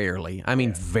very rarely, I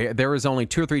mean, there was only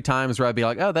 2 or 3 times where I'd be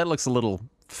like, oh, that looks a little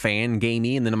fan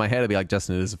gamey, and then in my head I'd be like,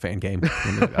 Justin, it is a fan game.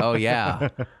 Like, oh yeah,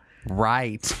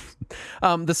 right.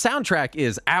 The soundtrack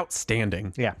is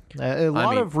outstanding. Yeah, a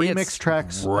lot of remix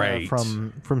tracks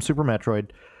from Super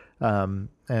Metroid, and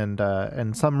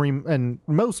some and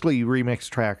mostly remix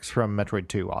tracks from Metroid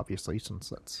 2, obviously, since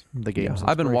that's the game's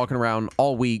I've been walking around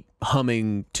all week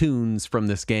humming tunes from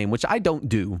this game, which I don't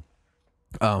do.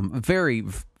 Very,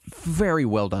 very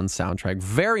well done soundtrack.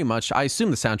 Very much. I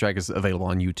assume the soundtrack is available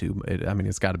on YouTube.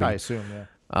 It's got to be. I assume,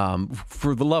 yeah.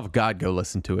 For the love of God, go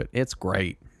listen to it. It's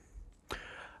great.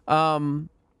 Tell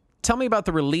me about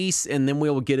the release, and then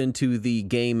we'll get into the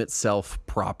game itself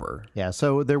proper. Yeah,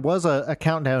 so there was a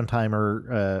countdown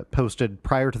timer posted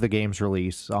prior to the game's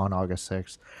release on August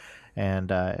 6th.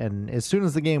 And as soon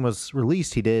as the game was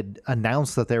released, he did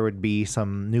announce that there would be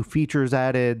some new features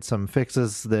added, some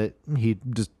fixes that he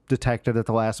just detected at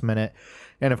the last minute.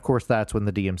 And of course, that's when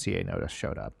the DMCA notice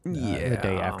showed up the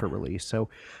day after release. So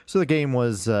the game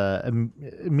was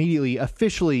immediately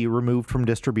officially removed from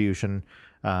distribution.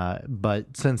 But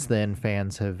since then,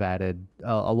 fans have added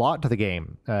a lot to the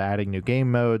game, adding new game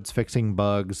modes, fixing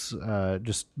bugs,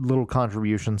 just little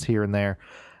contributions here and there.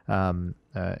 And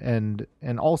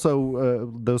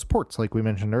also those ports, like we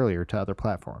mentioned earlier, to other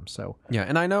platforms. So yeah,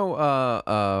 and I know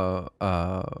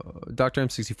Dr.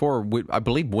 M64, I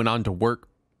believe, went on to work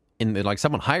in, like,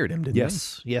 someone hired him, didn't they?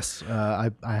 Yes. I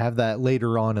have that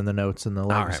later on in the notes in the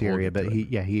legacy area, but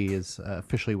he is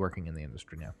officially working in the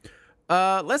industry now.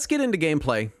 Let's get into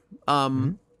gameplay.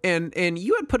 And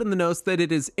you had put in the notes that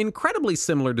it is incredibly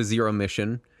similar to Zero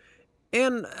Mission,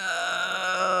 and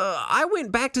I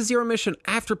went back to Zero Mission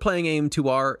after playing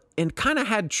AM2R and kind of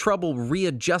had trouble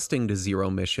readjusting to Zero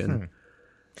Mission.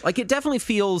 Like, it definitely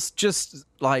feels, just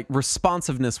like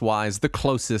responsiveness wise, the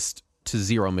closest to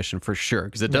Zero Mission for sure,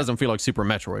 because it doesn't feel like Super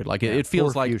Metroid. Like, it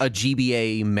feels like a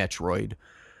GBA Metroid.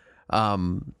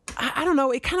 I don't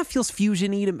know. It kind of feels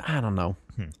fusion-y to me. I don't know.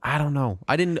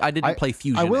 I didn't play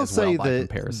Fusion. I will say that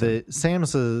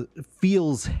Samus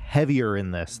feels heavier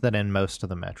in this than in most of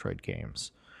the Metroid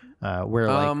games.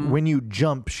 Where when you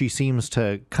jump, she seems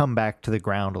to come back to the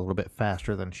ground a little bit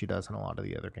faster than she does in a lot of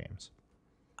the other games.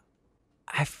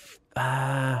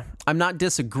 I'm not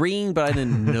disagreeing, but I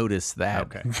didn't notice that.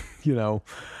 Okay.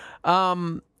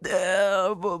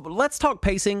 Let's talk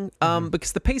pacing,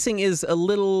 because the pacing is a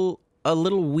little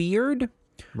weird.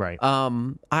 Right.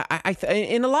 And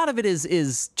a lot of it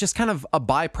is just kind of a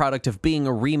byproduct of being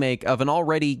a remake of an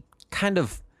already kind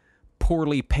of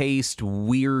poorly paced,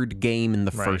 weird game in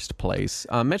the first place.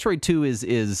 Metroid 2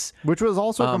 is which was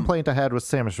also a complaint I had with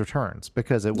Samus Returns,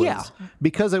 because it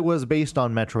was based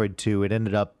on Metroid 2. It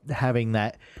ended up having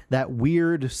that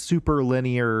weird, super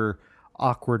linear,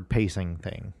 awkward pacing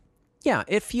thing. Yeah,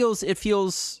 it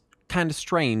feels kind of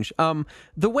strange.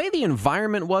 The way the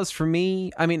environment was for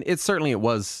me, I mean, it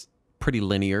was pretty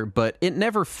linear, but it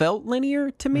never felt linear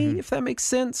to me, if that makes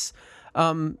sense.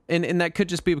 And that could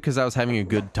just be because I was having a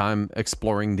good time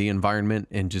exploring the environment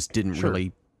and just didn't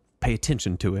really pay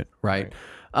attention to it, right?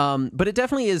 But it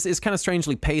definitely is kind of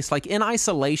strangely paced. Like in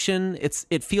isolation,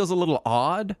 it feels a little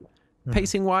odd,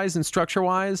 pacing wise and structure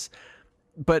wise.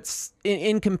 But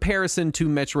in comparison to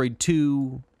Metroid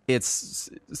 2, it's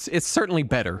certainly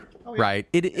better, right?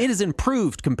 It is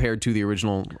improved compared to the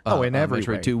original in every Metroid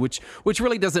way. 2, which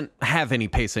really doesn't have any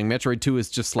pacing. Metroid 2 is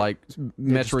just like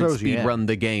Metroid speed run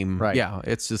the game. Right. Yeah,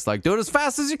 it's just like do it as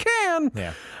fast as you can.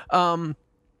 Yeah.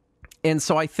 And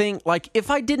so I think, like, if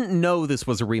I didn't know this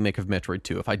was a remake of Metroid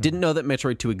 2, if I didn't know that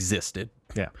Metroid 2 existed,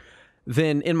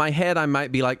 then in my head I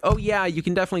might be like, oh yeah, you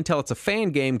can definitely tell it's a fan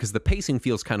game because the pacing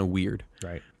feels kind of weird.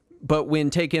 Right. But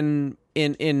when taken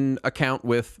in account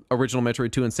with original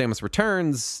Metroid 2 and Samus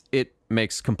Returns, it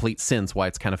makes complete sense why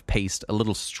it's kind of paced a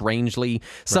little strangely.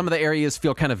 Some of the areas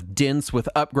feel kind of dense with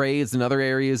upgrades, and other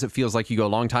areas it feels like you go a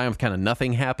long time with kind of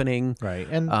nothing happening. Right.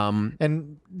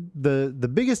 And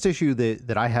the biggest issue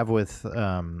that I have with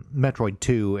Metroid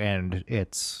 2 and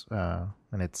its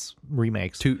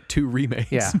remakes. Two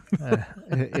remakes. Yeah.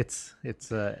 it's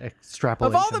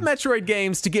extrapolation. Of all the Metroid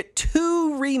games to get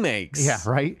 2 remakes. Yeah,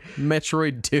 right?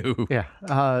 Metroid 2. Yeah.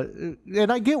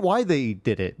 And I get why they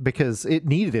did it, because it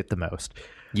needed it the most.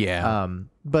 Yeah.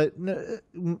 But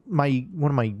one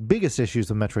of my biggest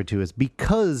issues with Metroid 2 is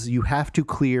because you have to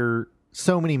clear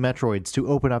so many Metroids to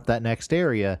open up that next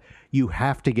area, you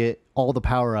have to get all the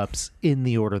power-ups in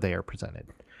the order they are presented.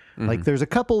 Like, there's a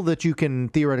couple that you can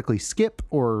theoretically skip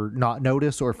or not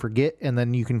notice or forget, and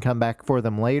then you can come back for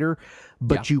them later.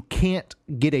 But you can't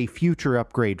get a future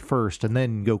upgrade first and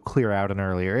then go clear out an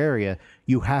earlier area.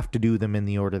 You have to do them in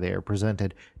the order they are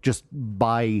presented, just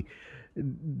by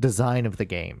design of the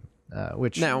game.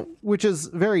 Which is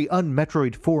very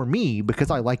un-Metroid for me, because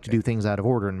I like to do things out of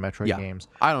order in Metroid games.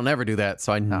 I don't ever do that,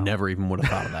 so I never even would have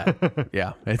thought of that.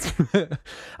 Yeah. It's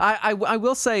I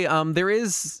will say there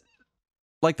is...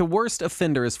 Like, the worst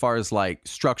offender as far as, like,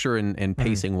 structure and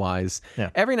pacing wise.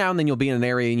 Yeah. Every now and then you'll be in an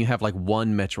area and you have, like,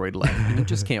 one Metroid left and you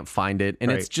just can't find it.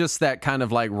 And it's just that kind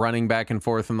of, like, running back and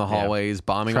forth in the hallways,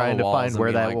 bombing all the walls. Trying to find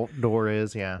where that door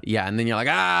is, Yeah, and then you're like,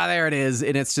 there it is.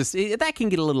 And it's just, that can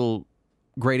get a little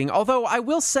grating. Although, I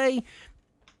will say,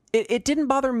 it didn't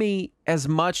bother me as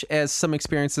much as some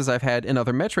experiences I've had in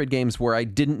other Metroid games where I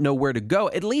didn't know where to go.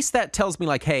 At least that tells me,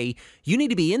 like, hey, you need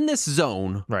to be in this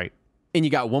zone. Right. And you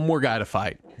got one more guy to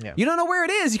fight. Yeah. You don't know where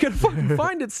it is. You gotta fucking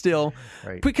find it still.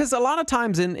 Right. Because a lot of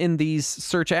times in these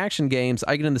search action games,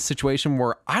 I get in the situation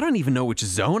where I don't even know which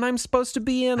zone I'm supposed to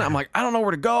be in. I'm like, I don't know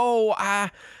where to go. I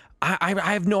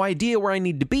have no idea where I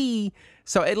need to be.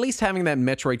 So at least having that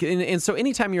Metroid, and so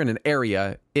anytime you're in an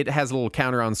area, it has a little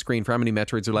counter on screen for how many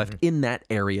Metroids are left in that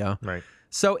area. Right.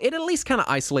 So it at least kind of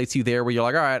isolates you there where you're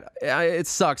like, all right, it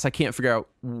sucks. I can't figure out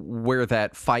where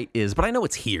that fight is, but I know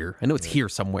it's here. I know it's here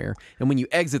somewhere. And when you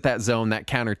exit that zone, that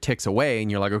counter ticks away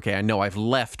and you're like, okay, I know I've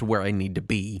left where I need to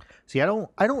be. See, I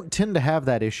don't tend to have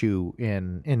that issue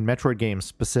in Metroid games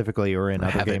specifically, or in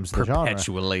other games of the genre.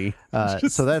 Perpetually.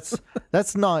 So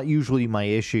that's not usually my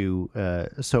issue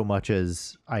so much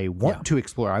as I want to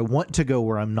explore. I want to go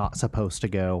where I'm not supposed to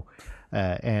go.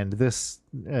 And this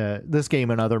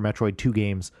game and other Metroid 2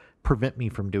 games prevent me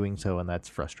from doing so, and that's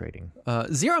frustrating.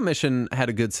 Zero Mission had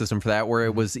a good system for that, where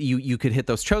it was you could hit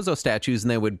those Chozo statues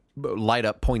and they would light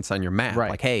up points on your map.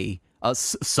 Like, hey,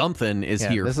 something is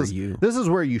here for you. This is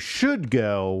where you should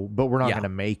go, but we're not going to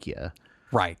make you.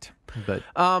 Right. But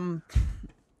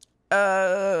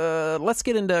let's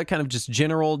get into kind of just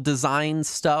general design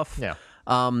stuff. Yeah.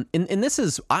 And this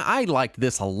is, I like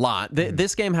this a lot.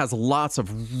 This game has lots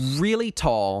of really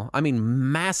tall, I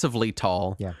mean, massively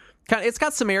tall. Yeah. It's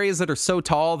got some areas that are so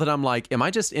tall that I'm like, am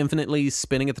I just infinitely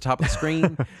spinning at the top of the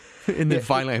screen? And then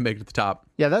finally I make it to the top.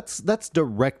 Yeah, that's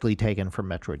directly taken from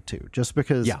Metroid 2. Just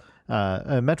because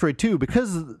Metroid 2,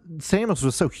 because Samus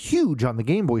was so huge on the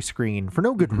Game Boy screen for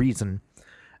no good reason,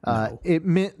 it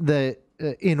meant that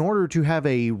in order to have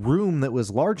a room that was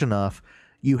large enough,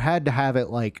 you had to have it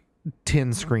like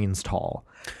 10 screens tall.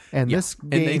 And this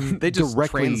game they just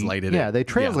translated it. Yeah, they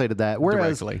translated that.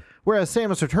 Whereas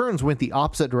Samus Returns went the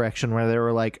opposite direction, where they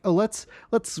were like, oh, let's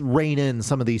rein in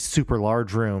some of these super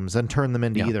large rooms and turn them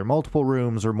into either multiple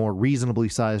rooms or more reasonably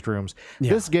sized rooms.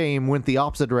 Yeah. This game went the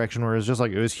opposite direction, where it's just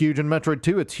like, it was huge in Metroid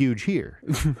 2, it's huge here.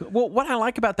 Well, what I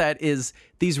like about that is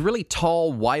these really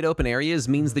tall, wide open areas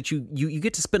means that you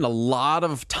get to spend a lot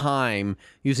of time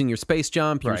using your space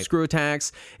jump, your screw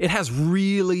attacks. It has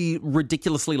really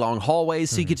ridiculously long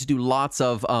hallways, so you get to do lots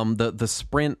of the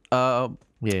sprint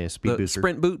Yeah, speed booster.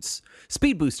 Sprint boots.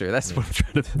 Speed booster. That's what I'm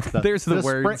trying to... There's the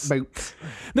words. Sprint boots.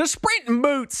 The sprinting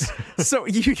boots. So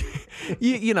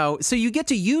you know, so you get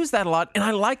to use that a lot, and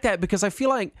I like that because I feel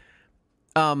like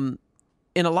in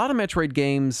a lot of Metroid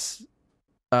games,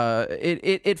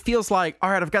 it feels like, all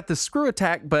right, I've got this screw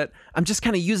attack, but I'm just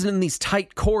kind of using it in these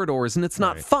tight corridors, and it's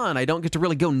not fun. I don't get to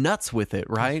really go nuts with it,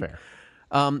 right? That's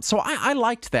fair. So I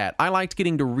liked that. I liked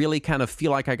getting to really kind of feel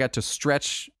like I got to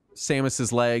stretch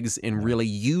Samus's legs and really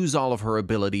use all of her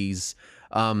abilities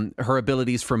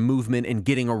for movement and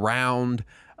getting around.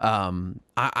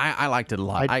 I liked it a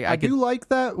lot. I do like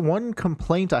that. One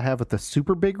complaint I have with the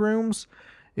super big rooms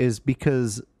is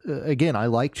because, again, I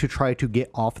like to try to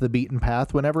get off the beaten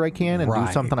path whenever I can and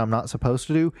do something I'm not supposed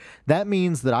to do. That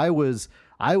means that I was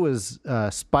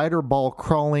spider ball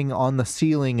crawling on the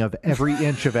ceiling of every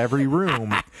inch of every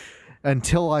room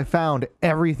until I found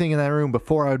everything in that room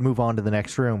before I would move on to the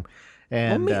next room.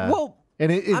 And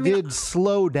it did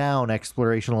slow down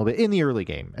exploration a little bit in the early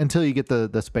game until you get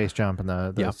the space jump and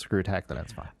the screw attack. Then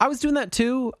it's fine. I was doing that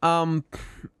too.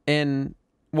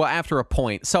 After a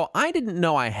point. So I didn't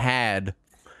know I had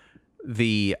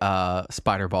the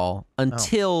spider ball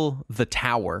until the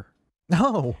tower.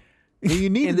 No. You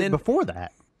needed it before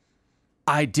that.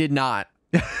 I did not.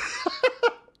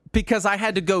 Because I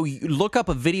had to go look up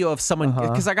a video of someone,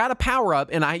 because I got a power up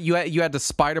and you had to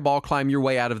spider ball climb your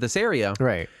way out of this area.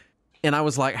 Right. And I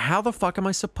was like, how the fuck am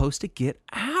I supposed to get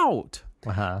out?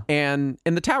 And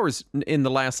the tower's in the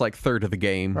last like third of the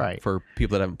game for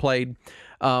people that haven't played.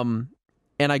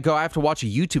 And I have to watch a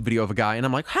YouTube video of a guy, and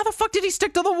I'm like, how the fuck did he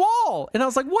stick to the wall? And I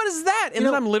was like, what is that? And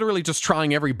then I'm literally just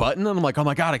trying every button, and I'm like, oh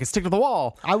my God, I can stick to the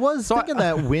wall. I was thinking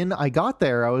that when I got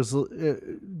there, I was,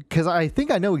 because I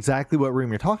think I know exactly what room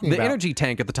you're talking about. The energy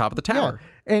tank at the top of the tower.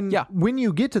 Yeah. And when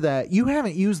you get to that, you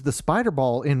haven't used the spider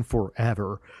ball in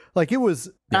forever. Like, it was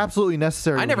absolutely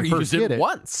necessary. I never used it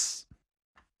once.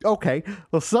 Okay.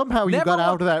 Well, somehow you got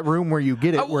out of that room where you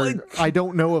get it, where I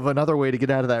don't know of another way to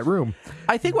get out of that room.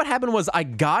 I think what happened was I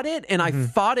got it, and I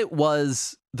thought it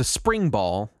was the spring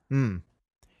ball. And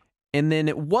then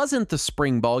it wasn't the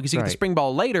spring ball, because you get the spring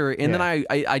ball later, and then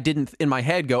I didn't, in my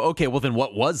head, go, okay, well, then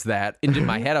what was that? And in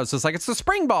my head, I was just like, it's the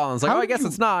spring ball. And I was like, I guess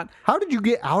it's not. How did you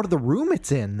get out of the room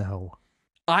it's in, though?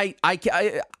 I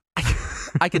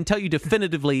can tell you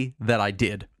definitively that I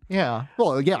did. Yeah.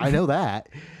 Well, yeah, I know that.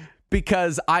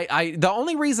 Because the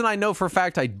only reason I know for a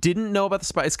fact I didn't know about the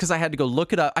spy is because I had to go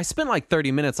look it up. I spent like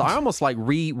 30 minutes. I almost like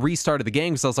restarted the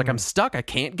game because I was like, I'm stuck. I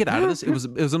can't get out of this. It was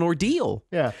an ordeal.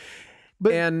 Yeah.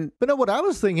 But no, what I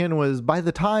was thinking was, by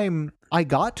the time I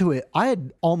got to it, I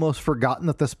had almost forgotten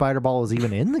that the spider ball was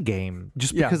even in the game,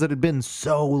 just because it had been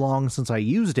so long since I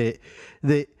used it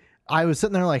that I was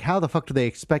sitting there like, how the fuck do they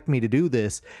expect me to do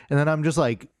this? And then I'm just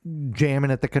like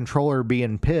jamming at the controller,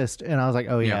 being pissed. And I was like,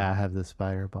 oh yeah, I have the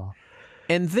spider ball.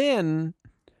 And then,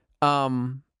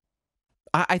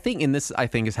 I think is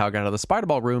how I got out of the spider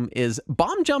ball room, is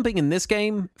bomb jumping in this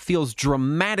game feels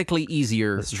dramatically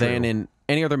easier than in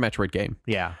any other Metroid game.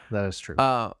 Yeah, that is true.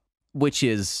 Which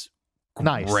is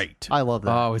nice. Great. I love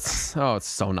that. Oh, it's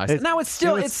so nice. Now it's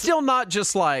still not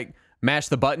just like mash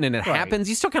the button and it happens.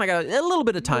 You still kind of got a little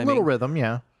bit of timing, a little rhythm,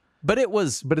 yeah. But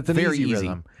it's an very easy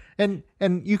rhythm.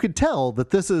 And you could tell that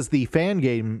this is the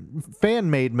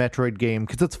fan-made Metroid game,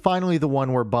 because it's finally the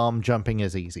one where bomb jumping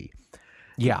is easy.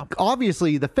 Yeah.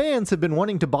 Obviously, the fans have been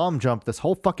wanting to bomb jump this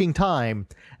whole fucking time,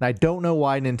 and I don't know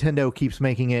why Nintendo keeps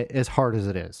making it as hard as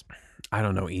it is. I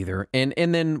don't know either. And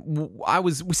then I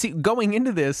was going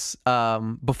into this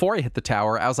before I hit the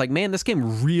tower. I was like, man, this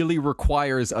game really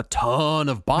requires a ton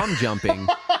of bomb jumping.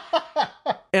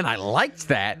 And I liked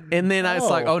that. And then I was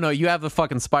like, oh no, you have the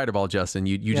fucking spider ball, Justin.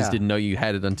 You just didn't know you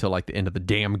had it until like the end of the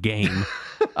damn game.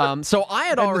 So I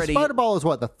had already. The spider ball is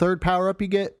what, the third power up you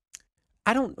get?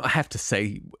 I don't have to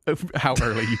say how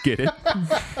early you get it.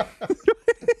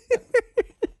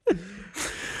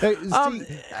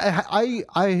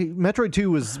 Metroid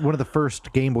 2 was one of the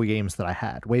first Game Boy games that I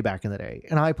had way back in the day,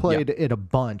 and I played it a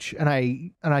bunch, and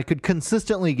I could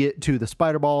consistently get to the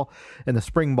spider ball and the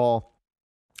spring ball,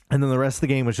 and then the rest of the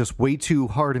game was just way too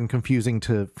hard and confusing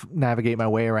to navigate my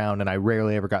way around, and I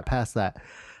rarely ever got past that.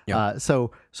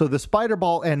 So the spider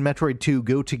ball and Metroid 2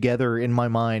 go together in my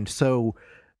mind so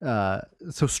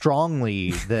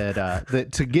strongly that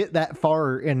that to get that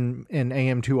far in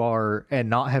AM2R and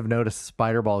not have noticed the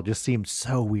spider ball just seemed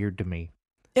so weird to me.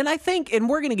 And I think, and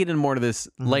we're going to get into more of this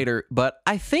later, but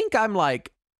I think I'm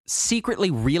like secretly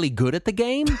really good at the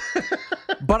game,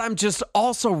 but I'm just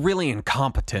also really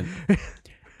incompetent.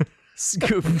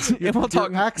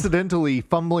 You're accidentally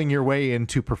fumbling your way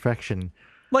into perfection.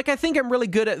 Like, I think I'm really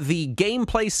good at the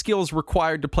gameplay skills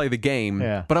required to play the game,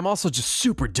 but I'm also just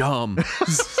super dumb.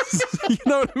 You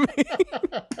know what I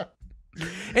mean?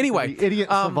 Anyway. The idiot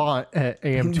savant at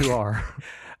AM2R.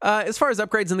 As far as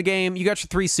upgrades in the game, you got your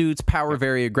 3 suits, power,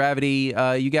 vari, gravity.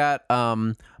 You got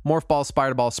morph ball,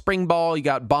 spider ball, spring ball. You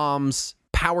got bombs,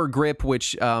 power grip,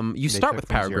 which you start with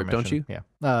power grip, don't you?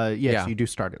 Yeah. Yes, you do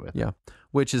start it with. Yeah.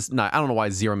 Which is not, I don't know why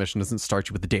Zero Mission doesn't start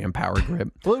you with the damn power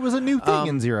grip. Well, it was a new thing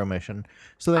in Zero Mission,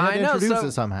 so they had to introduce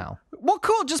it somehow. Well,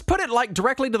 cool. Just put it like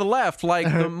directly to the left, like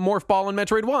the morph ball in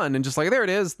Metroid 1, and just like, there it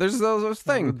is. There's those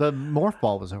things. The morph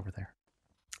ball was over there.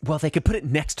 Well, they could put it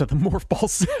next to the morph ball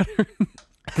Saturn.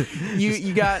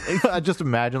 you got. I just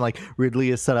imagine like Ridley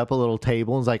has set up a little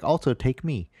table and is like, also take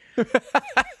me.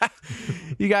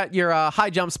 You got your high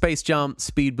jump, space jump,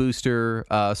 speed booster,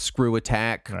 screw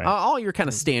attack, all your kind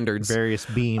of standards. Various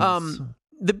beams.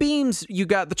 The beams, you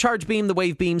got the charge beam, the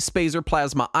wave beam, spacer,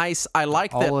 plasma, ice. I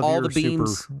like that all the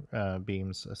beams. Super,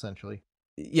 beams, essentially.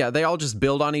 Yeah, they all just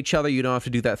build on each other. You don't have to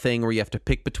do that thing where you have to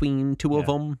pick between two of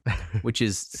them, which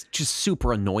is just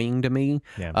super annoying to me.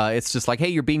 Yeah. It's just like, hey,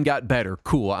 your beam got better.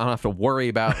 Cool. I don't have to worry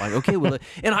about like, okay, well,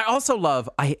 and I also love,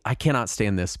 I cannot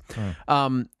stand this.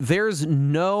 There's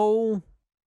no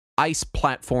ice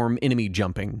platform enemy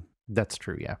jumping. That's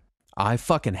true, yeah. I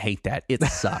fucking hate that. It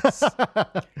sucks.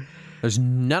 There's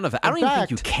none of that. I don't even think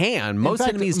you can. Most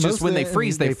enemies, just when they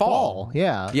freeze, they fall.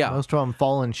 Yeah. Most of them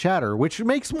fall and shatter, which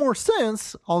makes more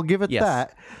sense. I'll give it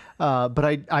that.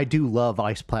 But I do love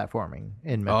ice platforming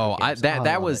in Metroid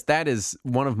games. That is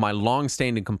one of my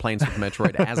long-standing complaints with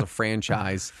Metroid as a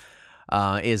franchise.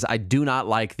 Is I do not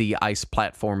like the ice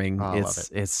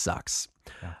platforming. It sucks.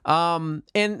 Yeah.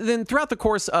 And then throughout the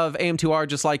course of AM2R,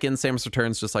 just like in Samus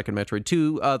Returns, just like in Metroid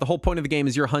 2, the whole point of the game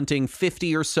is you're hunting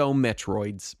 50 or so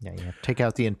Metroids. Yeah, you have to take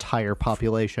out the entire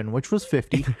population, which was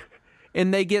 50.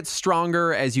 And they get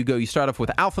stronger as you go. You start off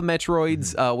with Alpha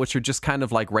Metroids, which are just kind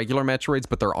of like regular Metroids,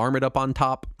 but they're armored up on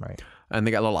top. Right. And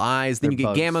they got little eyes. Then you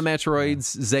get Gamma Metroids,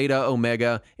 Zeta,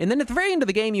 Omega. And then at the very end of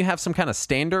the game, you have some kind of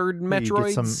standard Metroids.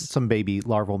 You get some baby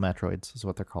larval Metroids is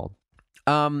what they're called.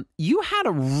 You had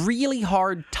a really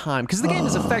hard time because the game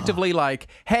is effectively like,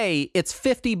 hey, it's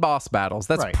 50 boss battles.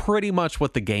 That's pretty much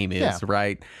what the game is,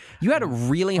 right? You had a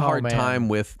really hard time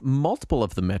with multiple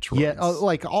of the Metroids. Yeah,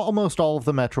 like almost all of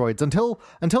the Metroids until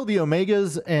the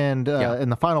Omegas and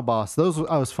the final boss. Those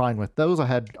I was fine with. Those I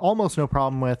had almost no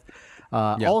problem with.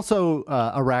 Also,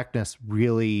 Arachnus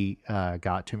really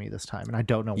got to me this time, and I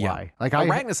don't know why. Like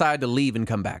Arachnus, I had to leave and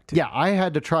come back to. Yeah, I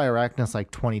had to try Arachnus like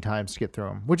 20 times to get through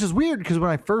him, which is weird because when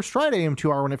I first tried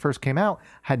AM2R when it first came out,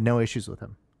 I had no issues with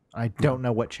him. I don't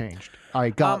know what changed. I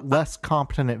got less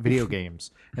competent at video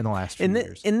games in the last few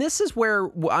years. And this is where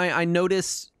I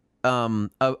noticed a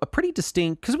pretty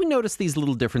distinct, because we notice these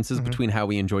little differences between how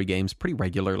we enjoy games pretty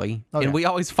regularly, and we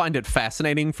always find it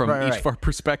fascinating from each of our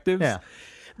perspectives. Yeah.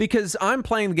 Because I'm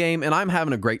playing the game and I'm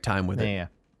having a great time with it. Yeah.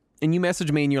 And you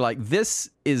message me and you're like, this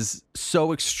is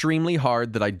so extremely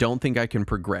hard that I don't think I can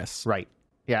progress. Right.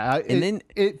 Yeah. Then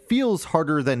it feels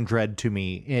harder than Dread to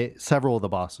me. Several of the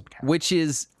boss encounters. Which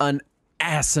is an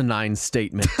asinine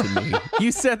statement to me.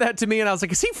 You said that to me and I was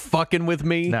like, is he fucking with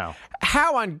me? No.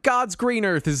 How on God's green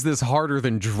earth is this harder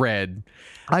than Dread?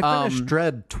 I finished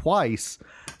Dread twice,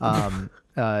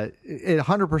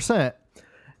 100%.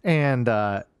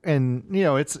 And you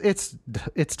know, it's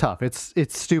tough.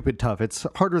 It's stupid tough. It's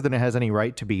harder than it has any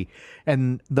right to be.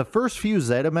 And the first few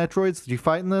Zeta Metroids that you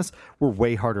fight in this were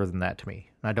way harder than that to me.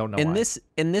 I don't know why. This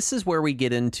is where we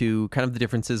get into kind of the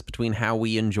differences between how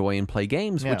we enjoy and play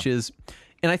games, which is,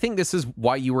 and I think this is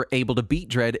why you were able to beat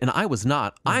Dread and I was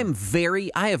not. I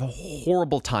have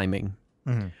horrible timing.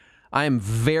 I am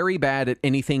very bad at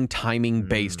anything timing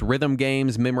based. Rhythm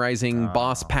games, memorizing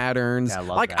boss patterns. Yeah, I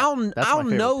love like that. I'll That's my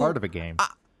favorite know part of a game.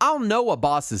 I'll know a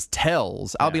boss's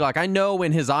tells. I'll be like, I know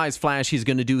when his eyes flash, he's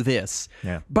going to do this.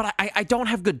 Yeah. But I don't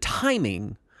have good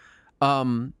timing.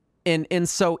 And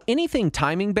so anything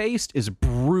timing based is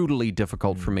brutally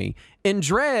difficult for me. In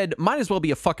Dread, might as well be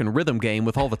a fucking rhythm game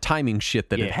with all the timing shit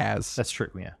that it has. That's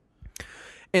true. Yeah.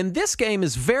 And this game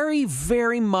is very,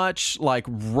 very much like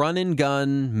run and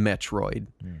gun Metroid.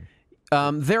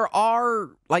 There are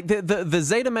like the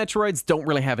Zeta Metroids don't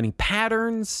really have any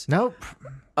patterns. Nope.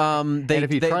 And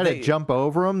if you try to jump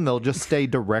over them, they'll just stay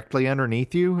directly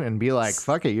underneath you and be like,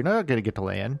 fuck it, you're not going to get to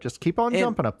land. Just keep on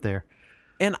jumping up there.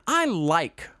 And I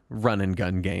like run and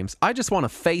gun games. I just want to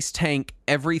face tank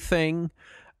everything.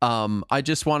 I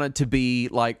just want it to be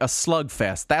like a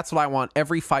slugfest. That's what I want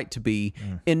every fight to be.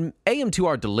 And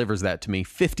AM2R delivers that to me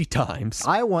 50 times.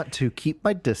 I want to keep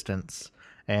my distance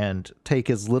and take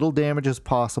as little damage as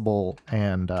possible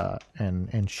and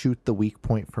shoot the weak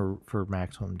point for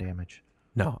maximum damage.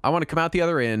 No, I want to come out the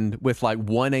other end with like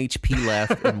 1 HP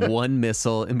left and 1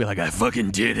 missile and be like, I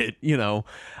fucking did it, you know?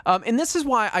 And this is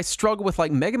why I struggle with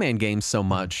like Mega Man games so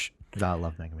much. I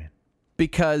love Mega Man.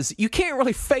 Because you can't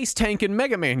really face tank in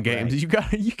Mega Man games.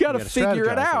 Right. You got to figure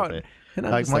it out. And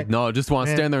I'm just like, no, I just want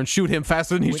to stand there and shoot him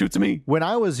faster than he shoots me. When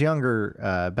I was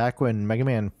younger, back when Mega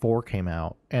Man 4 came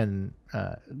out, and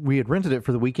we had rented it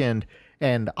for the weekend,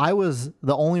 and I was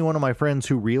the only one of my friends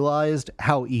who realized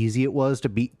how easy it was to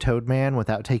beat Toadman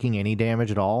without taking any damage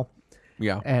at all.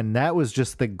 Yeah. And that was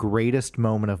just the greatest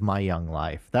moment of my young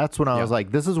life. That's when I was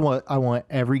like, this is what I want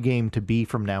every game to be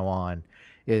from now on,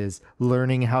 is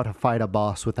learning how to fight a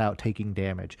boss without taking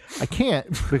damage. I can't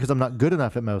because I'm not good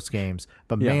enough at most games,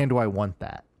 but man, do I want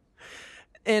that.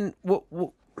 And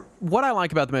what I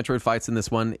like about the Metroid fights in this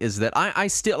one is that I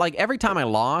still, like, every time I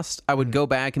lost, I would go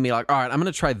back and be like, all right, I'm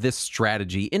going to try this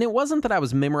strategy. And it wasn't that I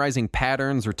was memorizing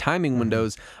patterns or timing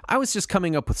windows. I was just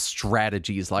coming up with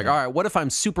strategies. Like, all right, what if I'm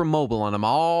super mobile and I'm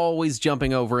always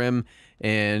jumping over him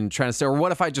and trying to stay? Or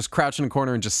what if I just crouch in a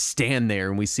corner and just stand there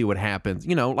and we see what happens?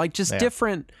 You know, like just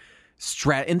different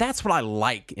and that's what I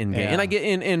like in game. And I get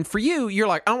and for you, you're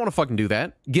like, I don't want to fucking do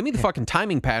that. Give me the fucking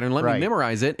timing pattern, let me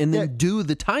memorize it, and then do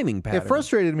the timing pattern. It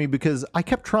frustrated me because I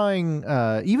kept trying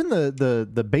even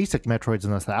the basic Metroids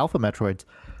and the Alpha Metroids.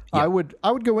 I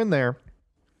would go in there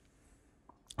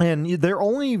and they're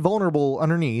only vulnerable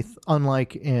underneath,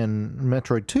 unlike in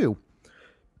Metroid 2.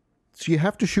 So you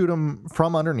have to shoot them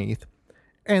from underneath,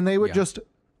 and they would just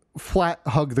flat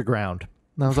hug the ground.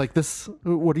 And I was like,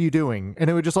 what are you doing? And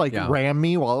it would just like ram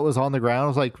me while it was on the ground. I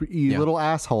was like, you little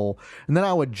asshole. And then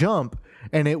I would jump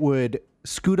and it would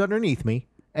scoot underneath me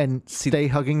and stay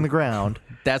hugging the ground.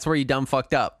 That's where you dumb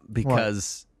fucked up,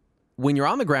 because when you're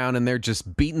on the ground and they're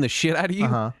just beating the shit out of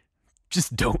you,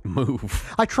 just don't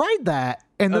move. I tried that,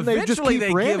 and then they just keep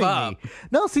ramming me.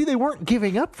 No, see, they weren't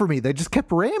giving up for me. They just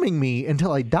kept ramming me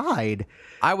until I died.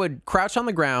 I would crouch on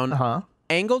the ground,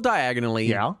 angle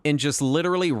diagonally, and just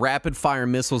literally rapid fire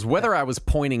missiles, whether I was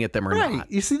pointing at them or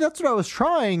not. You see, that's what I was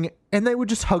trying, and they would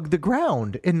just hug the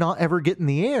ground and not ever get in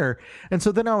the air. And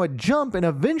so then I would jump, and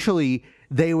eventually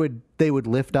they would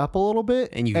lift up a little bit,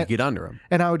 and you could get under them.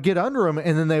 And I would get under them,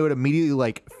 and then they would immediately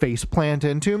like face plant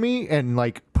into me and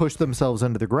like push themselves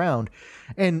into the ground.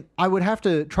 And I would have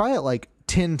to try it like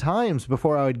 10 times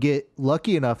before I would get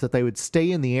lucky enough that they would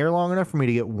stay in the air long enough for me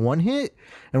to get one hit.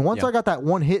 And once I got that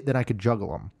one hit, then I could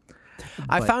juggle them.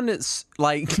 I found it's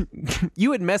like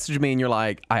you had messaged me and you're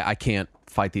like, I can't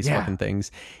fight these fucking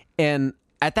things. And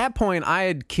at that point, I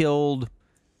had killed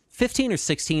 15 or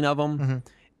 16 of them,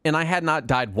 and I had not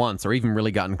died once or even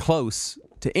really gotten close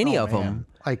to any of them.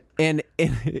 And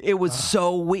it was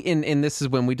so weird. And this is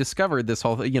when we discovered this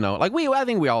whole thing, you know, like I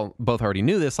think we all both already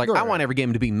knew this. Like, I want every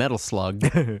game to be Metal Slug,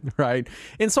 right?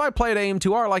 And so I played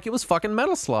AM2R like it was fucking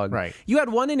Metal Slug. Right. You had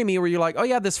one enemy where you're like, oh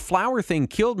yeah, this flower thing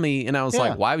killed me. And I was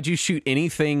like, why would you shoot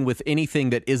anything with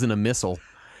anything that isn't a missile?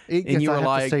 And you were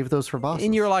like, save those for bosses.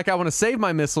 And you were like, I want to save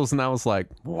my missiles. And I was like,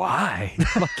 why?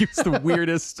 Like, it's the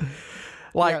weirdest.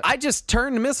 Like, I just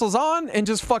turned missiles on and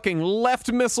just fucking left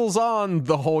missiles on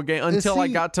the whole game until I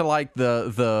got to like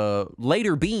the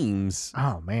later beams.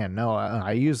 Oh man, no!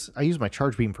 I use my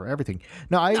charge beam for everything.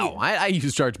 I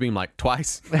used charge beam like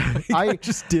twice. I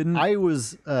just didn't. I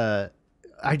was I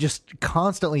just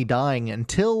constantly dying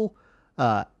until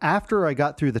after I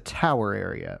got through the tower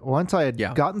area. Once I had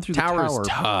gotten through the tower, tower's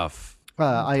tough.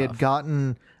 I had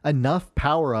gotten enough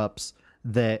power ups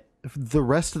that the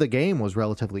rest of the game was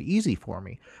relatively easy for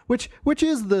me, which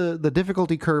is the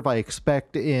difficulty curve I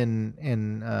expect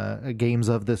in games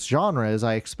of this genre. Is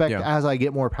I expect as I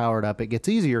get more powered up, it gets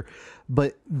easier.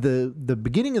 But the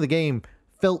beginning of the game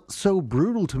felt so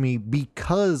brutal to me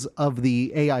because of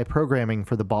the AI programming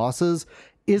for the bosses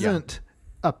isn't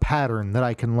a pattern that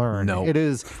I can learn. No. It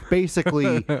is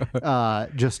basically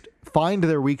just find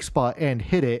their weak spot and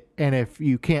hit it, and if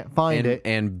you can't find it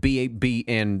and be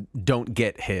and don't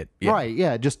get hit.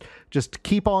 Right, just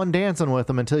keep on dancing with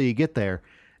them until you get there.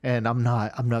 And I'm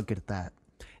not good at that.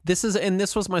 This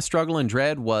was my struggle in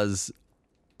Dread. Was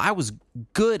I was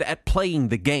good at playing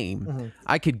the game.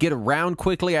 I could get around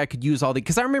quickly. I could use all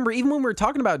because I remember even when we were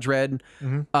talking about Dread,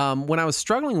 when I was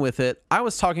struggling with it, I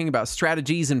was talking about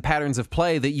strategies and patterns of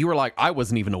play that you were like, I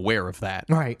wasn't even aware of that.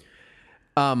 Right.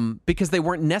 Because they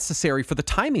weren't necessary for the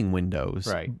timing windows.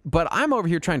 Right. But I'm over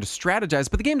here trying to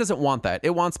strategize, but the game doesn't want that.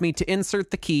 It wants me to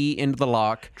insert the key into the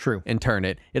lock and turn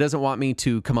it. It doesn't want me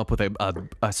to come up with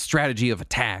a strategy of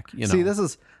attack. You know?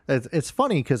 See, it's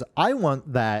funny because I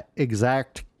want that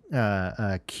exact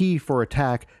key for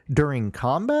attack during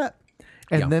combat,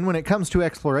 and then when it comes to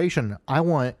exploration, I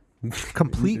want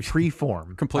complete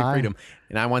freeform, complete freedom,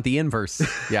 and I want the inverse.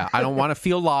 Yeah, I don't want to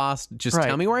feel lost. Just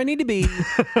tell me where I need to be.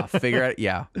 I'll figure it.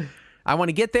 Yeah. I want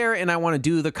to get there and I want to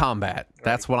do the combat.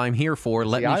 That's what I'm here for.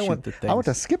 Let me shoot the things. I want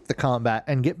to skip the combat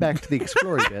and get back to the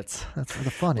exploring bits. That's where the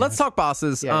fun is. Let's talk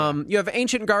bosses. You have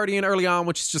Ancient Guardian early on,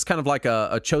 which is just kind of like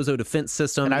a Chozo defense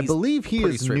system. And I believe he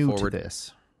is new to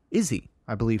this. Is he?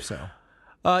 I believe so.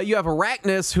 You have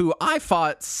Arachnus, who I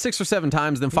fought 6 or 7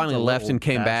 times, then finally left and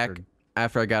came back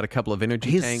after I got a couple of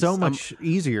energy tanks. He's so much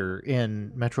easier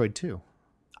in Metroid 2.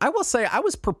 I will say I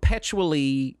was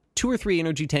perpetually 2 or 3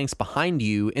 energy tanks behind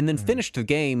you, and then finished the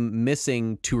game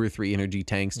missing 2 or 3 energy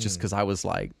tanks just because I was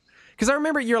like, because I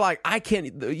remember you're like, I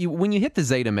can't. When you hit the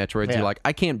Zeta Metroids, you're like,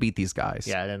 I can't beat these guys.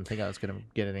 Yeah, I didn't think I was going to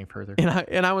get any further.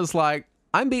 And I was like,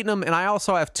 I'm beating them, and I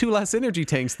also have 2 less energy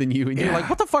tanks than you, and you're like,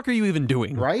 what the fuck are you even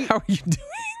doing? Right? How are you doing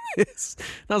this?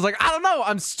 And I was like, I don't know.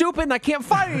 I'm stupid and I can't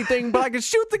find anything, but I can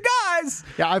shoot the guys.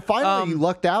 Yeah, I finally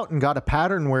lucked out and got a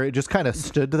pattern where it just kind of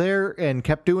stood there and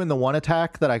kept doing the one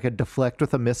attack that I could deflect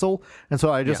with a missile. And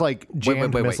so I just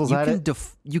jammed missiles at it.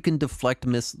 You can deflect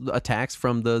attacks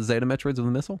from the Zeta Metroids with a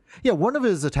missile? Yeah, one of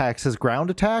his attacks is ground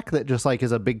attack that just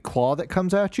is a big claw that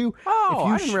comes at you. Oh,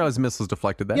 I didn't realize missiles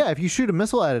deflected that. Yeah, if you shoot a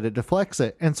missile at it, it deflects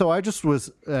it. And so I just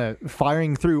was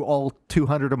firing through all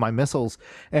 200 of my missiles,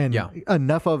 and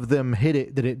enough of them hit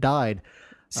it that it died.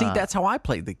 See, that's how I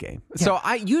played the game. Yeah. So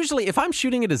I usually, if I'm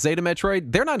shooting at a Zeta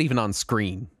Metroid, they're not even on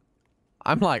screen.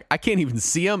 I'm like, I can't even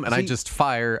see them, and I just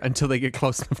fire until they get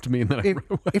close enough to me, and then I run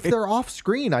away. If they're off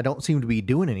screen, I don't seem to be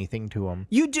doing anything to them.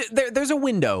 There's a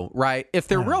window, right? If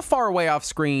they're real far away off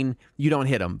screen, you don't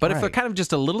hit them. But if they're kind of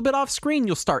just a little bit off screen,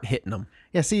 you'll start hitting them.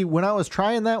 Yeah, see, when I was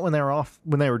trying that, when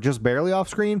they were just barely off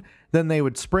screen, then they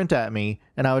would sprint at me,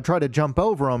 and I would try to jump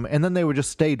over them, and then they would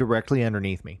just stay directly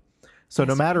underneath me. So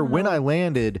no matter when I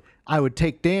landed, I would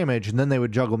take damage, and then they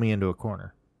would juggle me into a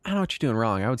corner. I don't know what you're doing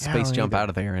wrong. I would space jump out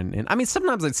of there. And I mean,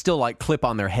 sometimes I'd still clip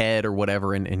on their head or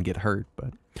whatever and get hurt.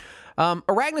 But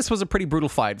Arachnus was a pretty brutal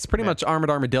fight. It's pretty much Armored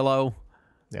Armadillo.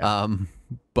 Yeah.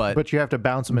 But you have to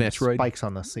bounce them into spikes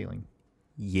on the ceiling.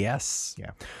 Yes.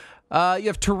 Yeah. You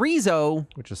have Terizo,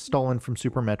 which is stolen from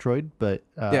Super Metroid, but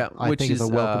I think is a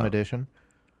welcome addition.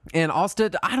 And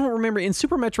Alstead, I don't remember, in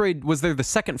Super Metroid, was there the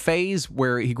second phase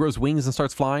where he grows wings and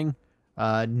starts flying?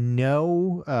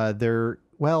 No. The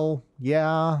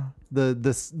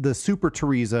Super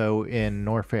Terizo in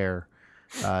Norfair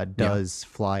does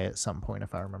fly at some point,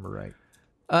 if I remember right.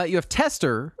 You have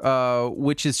Tester,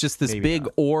 which is just this big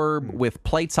orb with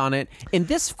plates on it. And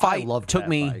this fight took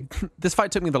me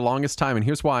the longest time, and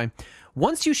here's why.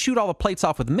 Once you shoot all the plates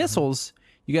off with missiles,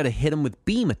 you got to hit them with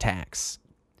beam attacks.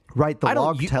 Right, the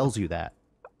log tells you that.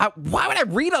 Why would I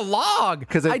read a log?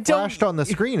 Because it flashed on the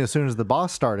screen as soon as the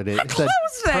boss started it. It said,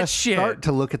 press start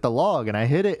to look at the log, and I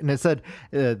hit it, and it said,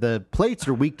 the plates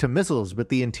are weak to missiles, but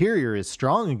the interior is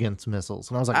strong against missiles.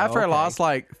 And I was like, after I lost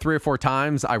 3 or 4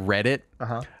 times, I read it.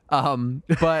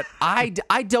 But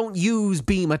I don't use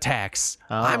beam attacks.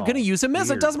 I'm going to use a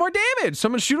missile. It does more damage, so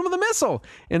I'm going to shoot him with a missile.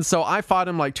 And so I fought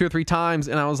him 2 or 3 times,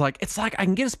 and I was like, it's like I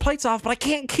can get his plates off, but I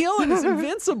can't kill him. He's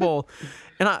invincible.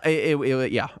 And that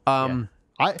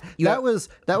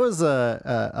was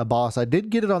a boss. I did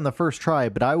get it on the first try,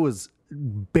 but I was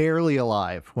barely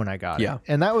alive when I got it.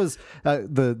 And that was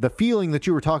the feeling that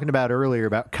you were talking about earlier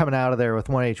about coming out of there with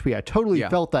 1 HP. I totally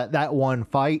felt that one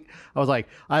fight. I was like,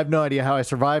 I have no idea how I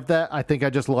survived that. I think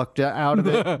I just lucked out of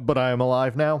it, but I am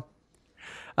alive now.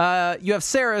 You have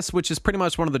Ceres, which is pretty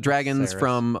much one of the dragons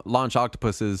from Launch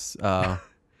Octopus's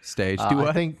stage.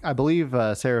 I believe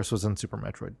Ceres was in Super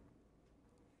Metroid.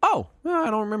 Oh,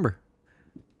 I don't remember.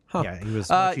 Huh. Yeah, he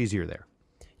was much easier there.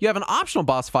 You have an optional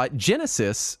boss fight,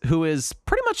 Genesis, who is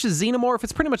pretty much a xenomorph.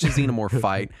 It's pretty much a xenomorph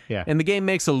fight. Yeah. And the game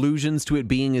makes allusions to it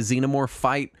being a xenomorph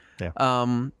fight. Yeah.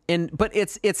 But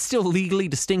it's still legally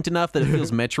distinct enough that it feels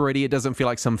Metroidy. It doesn't feel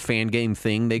like some fan game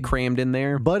thing they crammed in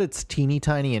there. But it's teeny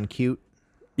tiny and cute.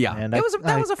 Yeah. And that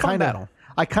was a fun battle.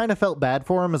 I kind of felt bad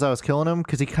for him as I was killing him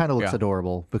because he kind of looks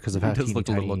adorable because of how teeny look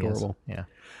a tiny little he adorable. Is. Yeah.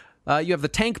 You have the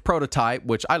tank prototype,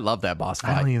 which I love that boss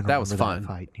fight. That was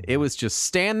fun. It was just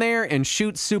stand there and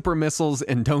shoot super missiles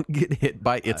and don't get hit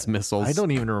by its missiles. I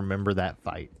don't even remember that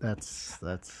fight. That's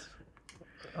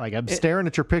like I'm staring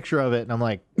at your picture of it and I'm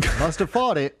like, I must have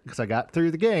fought it because I got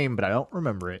through the game, but I don't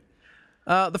remember it.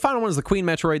 The final one is the Queen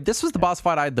Metroid. This was the boss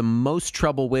fight I had the most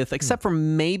trouble with, except for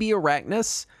maybe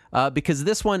Arachnus, because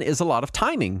this one is a lot of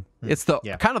timing. It's the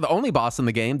kind of the only boss in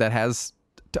the game that has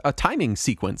a timing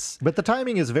sequence. But the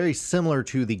timing is very similar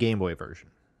to the Game Boy version.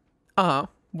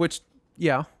 Which,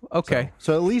 okay.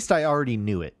 So at least I already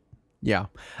knew it. Yeah.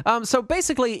 So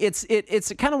basically, it's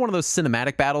kind of one of those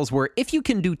cinematic battles where if you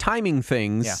can do timing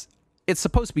things, it's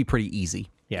supposed to be pretty easy.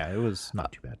 Yeah, it was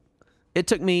not too bad. It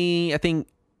took me, I think,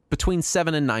 between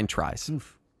 7 and 9 tries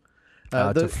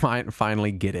to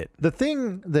finally get it. The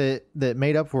thing that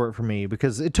made up for it for me,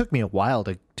 because it took me a while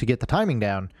to get the timing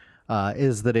down,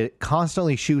 is that it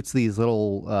constantly shoots these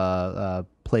little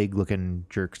plague-looking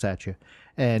jerks at you.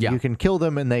 And you can kill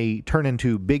them, and they turn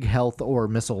into big health or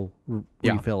missile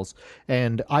refills.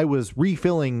 And I was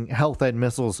refilling health and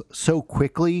missiles so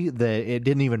quickly that it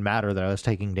didn't even matter that I was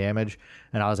taking damage,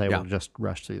 and I was able to just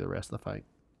rush through the rest of the fight.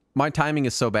 My timing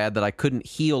is so bad that I couldn't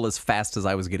heal as fast as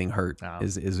I was getting hurt.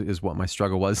 Is what my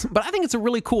struggle was. But I think it's a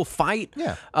really cool fight.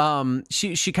 Yeah.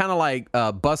 She kind of like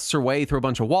busts her way through a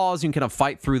bunch of walls. You can kind of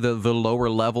fight through the lower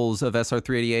levels of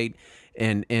SR-388.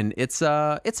 And it's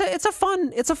a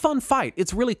fun fight.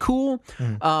 It's really cool.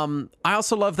 I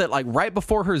also love that, like, right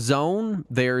before her zone,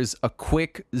 there's a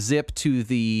quick zip to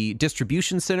the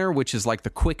distribution center, which is like the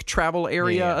quick travel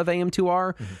area of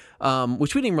AM2R,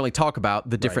 which we didn't really talk about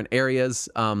the different areas.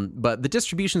 But the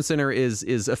distribution center is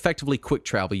effectively quick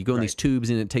travel. You go in these tubes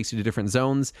and it takes you to different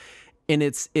zones, and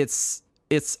it's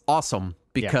awesome.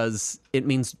 Because it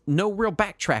means no real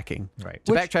backtracking. Right.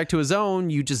 To backtrack to a zone,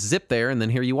 you just zip there, and then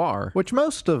here you are. Which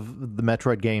most of the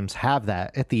Metroid games have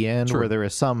that at the end, where there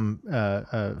is some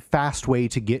fast way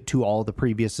to get to all the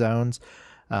previous zones.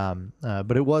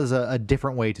 But it was a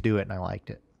different way to do it, and I liked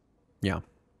it. Yeah.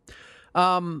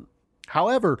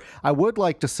 However, I would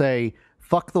like to say,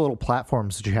 fuck the little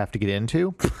platforms that you have to get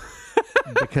into.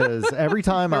 Because every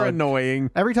time annoying.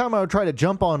 Every time I would try to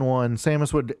jump on one,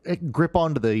 Samus would grip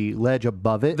onto the ledge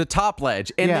above it, the top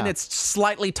ledge, and then it's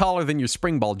slightly taller than your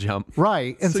spring ball jump.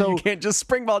 Right, and so you can't just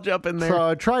spring ball jump in there. So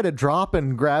I'd try to drop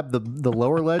and grab the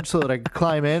lower ledge so that I could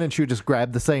climb in, and she would just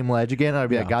grab the same ledge again. And I'd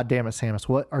be like, "God damn it, Samus,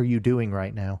 what are you doing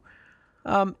right now?"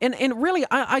 And really,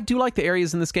 I do like the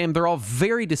areas in this game. They're all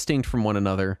very distinct from one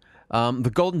another.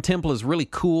 The Golden Temple is really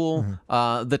cool.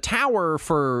 The tower,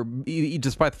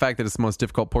 despite the fact that it's the most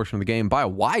difficult portion of the game by a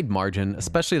wide margin,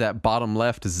 especially that bottom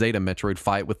left Zeta Metroid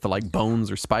fight with the like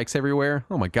bones or spikes everywhere.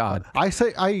 Oh my god!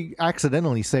 I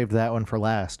accidentally saved that one for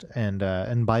last,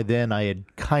 and by then I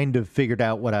had kind of figured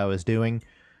out what I was doing.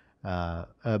 But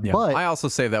I also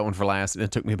saved that one for last, and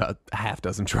it took me about a half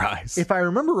dozen tries. If I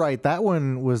remember right, that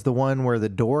one was the one where the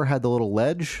door had the little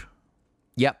ledge.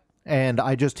 Yep. And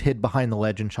I just hid behind the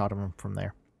ledge and shot him from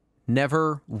there.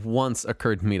 Never once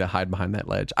occurred to me to hide behind that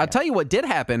ledge. I'll tell you what did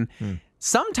happen.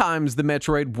 Sometimes the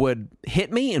Metroid would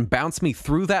hit me and bounce me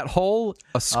through that hole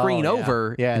a screen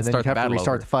over and then start you have the battle to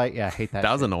restart over. the fight. Yeah, I hate that.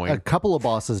 That was annoying. A couple of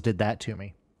bosses did that to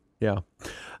me. Yeah.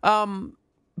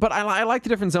 But I like the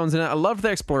different zones in it. I love the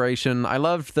exploration. I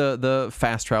loved the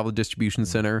fast travel distribution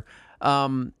center.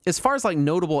 As far as like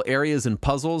notable areas and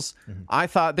puzzles, I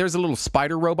thought there's a little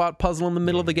spider robot puzzle in the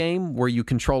middle of the game where you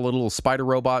control a little spider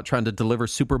robot trying to deliver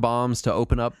super bombs to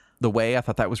open up the way. I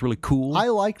thought that was really cool. I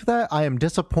liked that. I am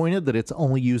disappointed that it's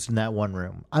only used in that one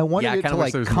room. I wanted it to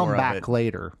like come back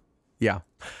later. Yeah.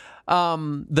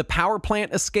 The power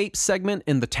plant escape segment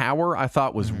in the tower I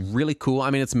thought was really cool.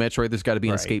 I mean, it's Metroid. There's got to be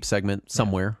an escape segment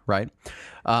somewhere, right?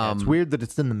 It's weird that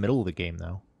it's in the middle of the game,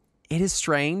 though. It is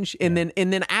strange. And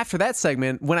then after that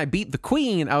segment, when I beat the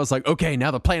queen, I was like, okay,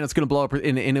 now the planet's going to blow up.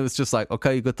 And it was just like,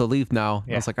 okay, you got to leave now.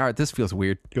 I was like, all right, this feels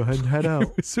weird. Go ahead and head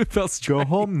out. It felt strange. Go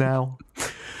home now.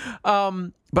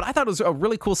 But I thought it was a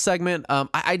really cool segment.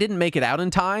 I didn't make it out in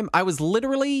time. I was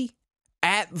literally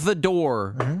at the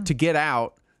door to get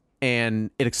out, and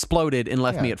it exploded and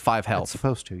left me at 5 health. It's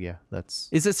supposed to, yeah.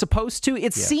 Is it supposed to?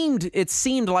 It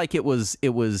seemed like it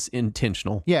was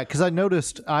intentional. Yeah, because I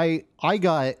noticed I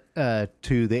got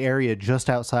to the area just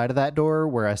outside of that door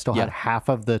where I still had half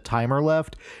of the timer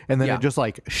left, and then it just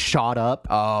like shot up.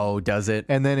 Oh, does it?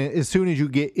 And then as soon as you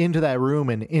get into that room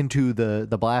and into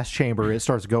the blast chamber, it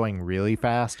starts going really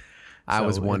fast. I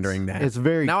was wondering that. It's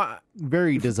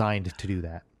very designed to do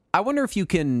that. I wonder if you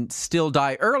can still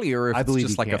die earlier if it's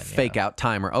just like a fake out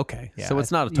timer. Okay, so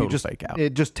it's not a total fake out.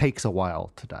 It just takes a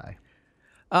while to die.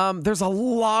 There's a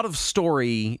lot of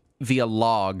story via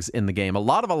logs in the game. A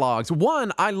lot of logs.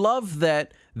 One, I love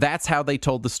that that's how they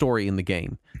told the story in the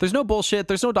game. There's no bullshit.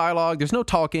 There's no dialogue. There's no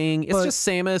talking. It's just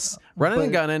Samus running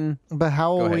and gunning. But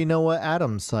how will we know what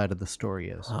Adam's side of the story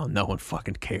is? Oh, no one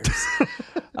fucking cares.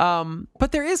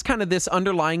 But there is kind of this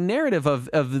underlying narrative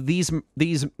of these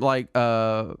like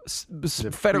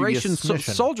Federation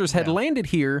soldiers had landed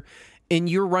here, and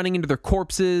you're running into their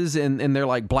corpses, and they're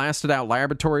like blasted out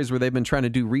laboratories where they've been trying to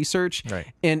do research. Right.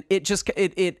 And it just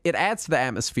it adds to the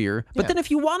atmosphere. But then if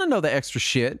you want to know the extra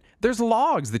shit, there's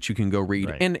logs that you can go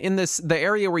read. Right. And in the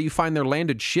area where you find their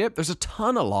landed ship, there's a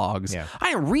ton of logs. Yeah.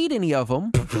 I didn't read any of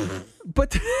them,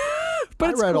 but I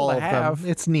it's read cool all to of have.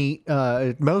 them. It's neat.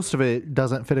 Most of it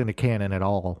doesn't fit into canon at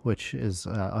all, which is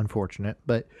unfortunate.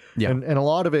 But and a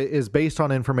lot of it is based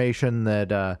on information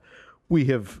that we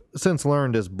have since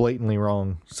learned is blatantly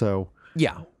wrong. So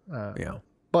Yeah.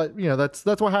 But that's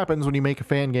what happens when you make a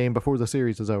fan game before the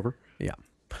series is over. Yeah.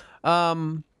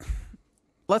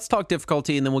 Let's talk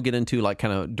difficulty, and then we'll get into like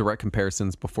kind of direct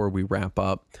comparisons before we wrap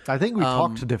up. I think we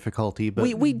talked to difficulty, but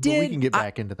we did. But we can get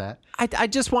back into that. I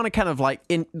just want to kind of like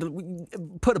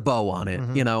put a bow on it.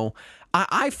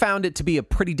 I found it to be a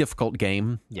pretty difficult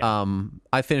game. Yeah.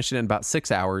 I finished it in about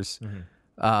 6 hours,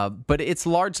 but it's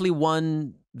largely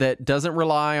one that doesn't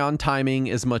rely on timing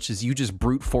as much as you just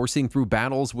brute forcing through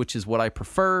battles, which is what I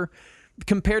prefer.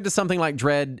 Compared to something like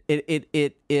Dread,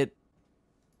 it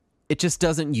just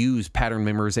doesn't use pattern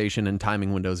memorization and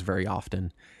timing windows very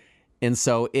often. And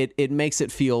so it makes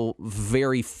it feel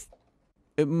very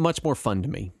much more fun to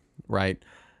me, right?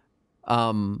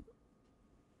 I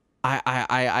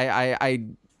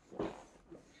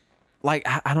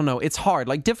don't know. It's hard.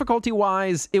 Like difficulty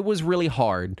wise, it was really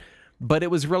hard, but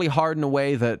it was really hard in a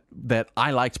way that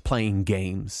I liked playing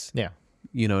games. Yeah.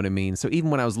 You know what I mean? So even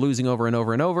when I was losing over and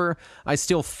over and over, I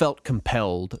still felt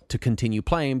compelled to continue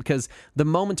playing because the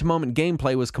moment-to-moment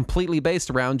gameplay was completely based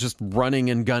around just running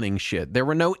and gunning shit. There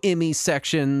were no Emmy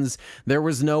sections. There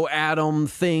was no Atom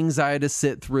things I had to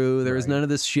sit through. There was none of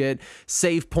this shit.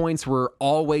 Save points were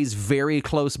always very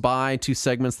close by to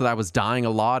segments that I was dying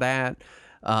a lot at.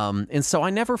 And so I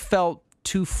never felt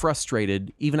too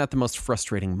frustrated, even at the most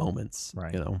frustrating moments.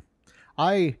 Right. You know?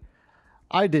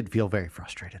 I did feel very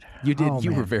frustrated. You did. Oh, you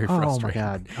man. were very frustrated. Oh my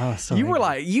god! Oh, so you angry. were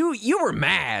like you were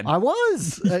mad. I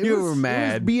was. You were It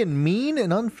mad. was being mean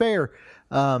and unfair.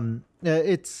 So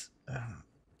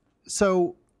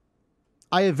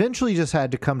I eventually just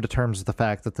had to come to terms with the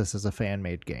fact that this is a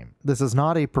fan-made game. This is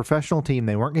not a professional team.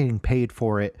 They weren't getting paid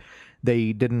for it.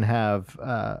 They didn't have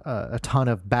a ton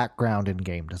of background in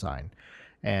game design.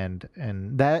 And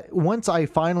that once I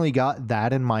finally got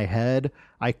that in my head,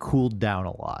 I cooled down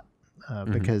a lot.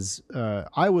 Because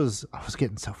I was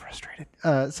getting so frustrated.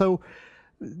 So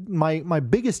my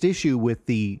biggest issue with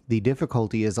the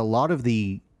difficulty is a lot of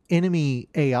the enemy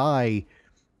AI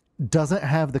doesn't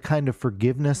have the kind of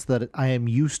forgiveness that I am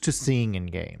used to seeing in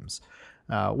games.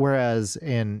 Whereas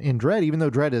in Dread, even though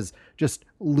Dread is just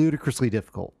ludicrously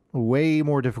difficult, way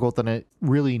more difficult than it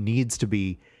really needs to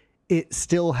be, it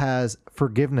still has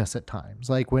forgiveness at times.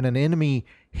 Like when an enemy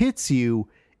hits you,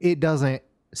 it doesn't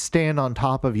stand on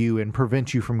top of you and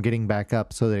prevent you from getting back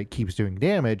up so that it keeps doing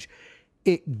damage.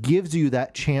 It gives you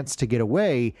that chance to get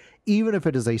away, even if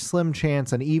it is a slim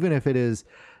chance, and even if it is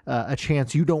a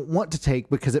chance you don't want to take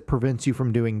because it prevents you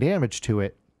from doing damage to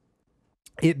it.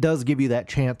 It does give you that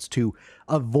chance to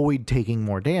avoid taking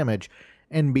more damage.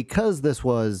 And because this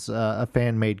was a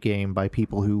fan-made game by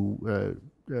people who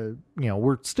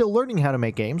were still learning how to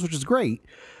make games, which is great,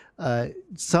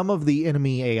 some of the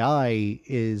enemy AI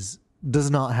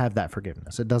does not have that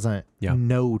forgiveness. It doesn't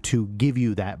know to give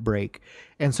you that break.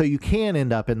 And so you can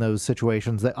end up in those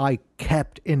situations that I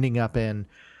kept ending up in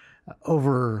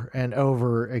over and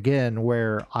over again,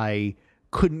 where I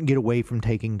couldn't get away from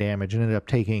taking damage and ended up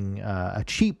taking a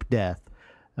cheap death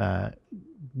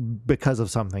because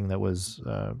of something that was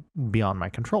beyond my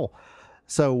control.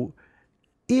 So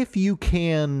if you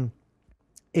can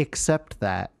accept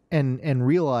that and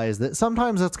realize that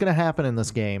sometimes that's going to happen in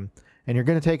this game, and you're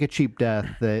going to take a cheap death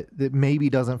that maybe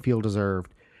doesn't feel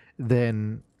deserved,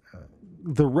 then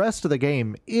the rest of the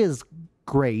game is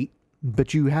great,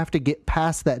 but you have to get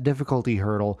past that difficulty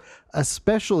hurdle,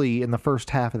 especially in the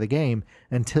first half of the game,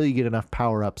 until you get enough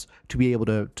power-ups to be able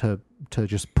to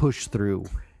just push through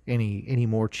any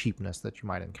more cheapness that you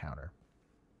might encounter.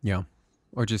 Yeah.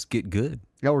 Or just get good.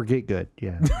 Or get good,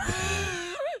 yeah.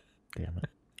 Damn it.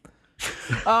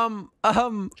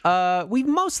 We've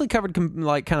mostly covered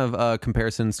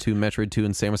comparisons to Metroid 2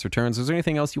 and Samus Returns. Was there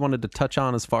anything else you wanted to touch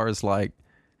on as far as like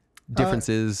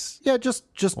differences? Just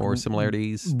or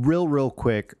similarities. Real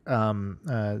quick. We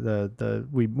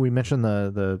mentioned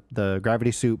the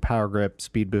gravity suit, power grip,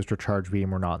 speed booster, charge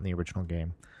beam were not in the original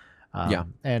game.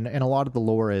 And a lot of the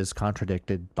lore is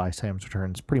contradicted by Samus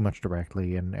Returns pretty much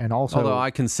directly, and also, although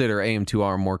I consider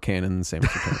AM2R more canon than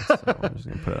Samus Returns, so I'm just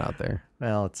gonna put it out there.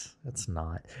 Well, it's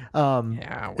not.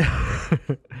 Yeah.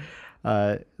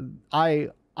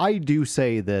 I do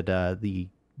say that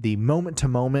the moment to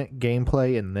moment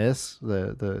gameplay in this,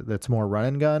 the that's more run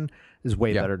and gun, is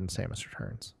way better than Samus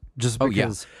Returns. Just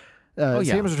because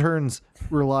Samus Returns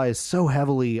relies so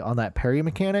heavily on that parry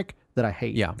mechanic that I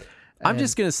hate. Yeah. I'm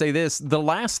just going to say this. The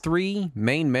last 3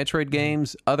 main Metroid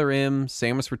games, Other M,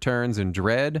 Samus Returns, and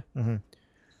Dread,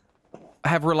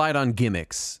 have relied on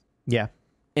gimmicks. Yeah.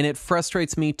 And it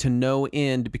frustrates me to no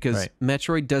end because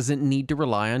Metroid doesn't need to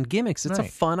rely on gimmicks. It's a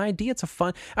fun idea. It's a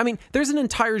fun... I mean, there's an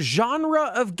entire genre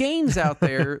of games out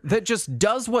there that just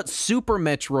does what Super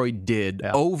Metroid did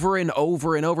over and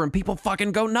over and over, and people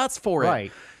fucking go nuts for it.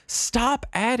 Right. Stop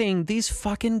adding these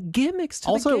fucking gimmicks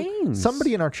to the games.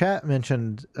 Somebody in our chat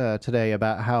mentioned today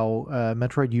about how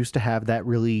Metroid used to have that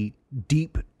really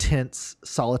deep, tense,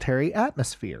 solitary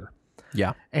atmosphere.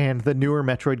 Yeah. And the newer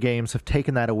Metroid games have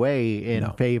taken that away in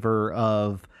favor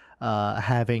of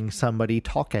having somebody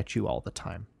talk at you all the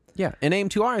time. Yeah, and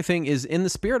AM2R, I think, is in the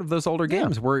spirit of those older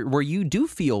games where you do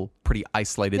feel pretty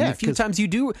isolated. Yeah, and a few times you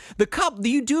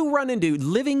do run into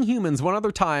living humans one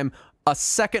other time a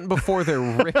second before they're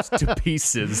ripped to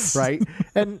pieces. Right.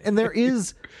 And there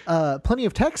is plenty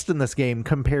of text in this game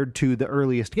compared to the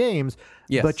earliest games,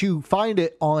 but you find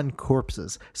it on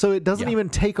corpses. So it doesn't even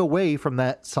take away from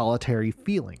that solitary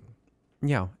feeling.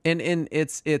 Yeah. And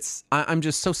I'm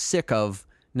just so sick of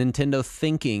Nintendo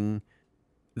thinking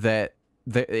that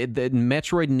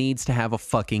Metroid needs to have a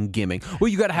fucking gimmick. Well,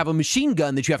 you got to have a machine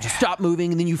gun that you have to stop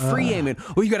moving and then you free aim it.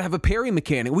 Well, you got to have a parry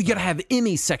mechanic. We got to have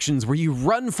Emmy sections where you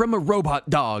run from a robot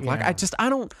dog. Like I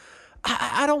don't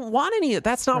want any of it.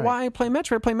 That's not why I play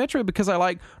Metroid. I play Metroid because I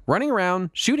like running around,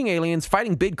 shooting aliens,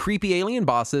 fighting big creepy alien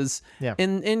bosses,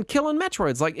 and killing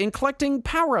Metroids, like and collecting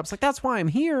power-ups. Like that's why I'm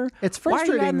here. It's frustrating.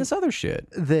 Why are you adding this other shit?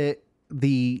 That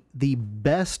the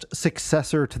best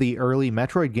successor to the early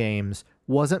Metroid games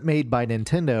wasn't made by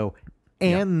Nintendo,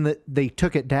 and that they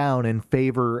took it down in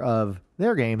favor of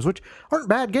their games, which aren't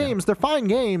bad games. They're fine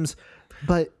games,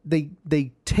 but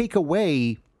they take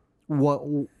away what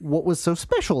was so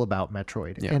special about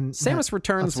Metroid. Yeah. And Samus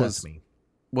Returns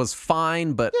was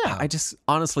fine, but I just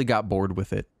honestly got bored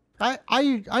with it.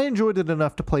 I enjoyed it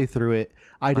enough to play through it.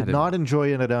 I did not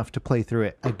enjoy it enough to play through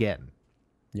it again.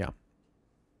 Yeah.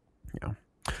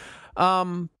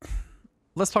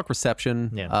 Let's talk reception.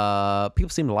 Yeah. People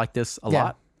seem to like this a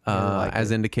lot,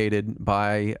 as indicated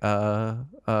by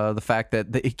the fact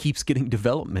that it keeps getting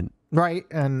development. Right,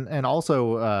 and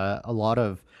also a lot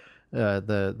of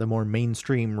the more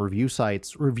mainstream review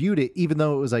sites reviewed it, even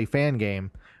though it was a fan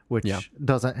game, which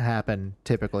doesn't happen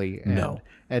typically.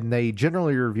 And they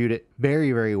generally reviewed it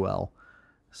very, very well.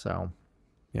 So,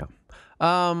 yeah.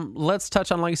 Let's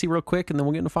touch on Legacy real quick, and then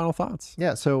we'll get into final thoughts.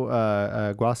 Yeah, so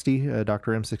Guasti,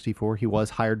 Dr. M64, he was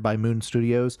hired by Moon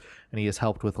Studios, and he has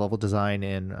helped with level design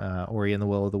in Ori and the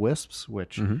Will of the Wisps,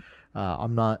 which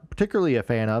I'm not particularly a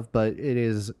fan of, but it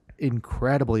is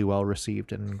incredibly well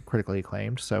received and critically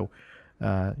acclaimed. So,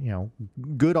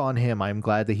 good on him. I'm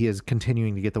glad that he is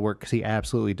continuing to get the work because he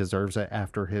absolutely deserves it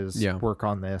after his work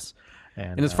on this.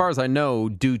 And as far as I know,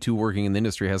 due to working in the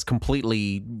industry, has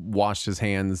completely washed his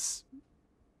hands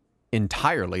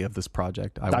entirely of this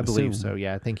project. I believe so.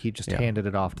 Yeah, I think he just handed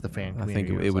it off to the fan community.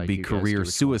 I think it would be career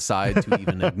suicide to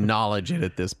even acknowledge it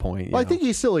at this point. Well, I think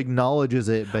he still acknowledges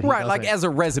it, but like as a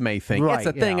resume thing. It's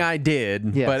a thing I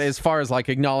did. Yes. But as far as like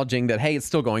acknowledging that, hey, it's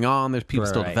still going on. There's people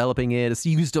still developing it.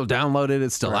 You can still download it.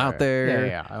 It's still out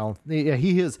there.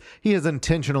 He has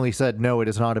intentionally said no, it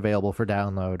is not available for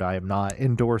download. I am not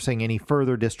endorsing any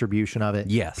further distribution of it.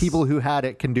 Yes, people who had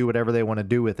it can do whatever they want to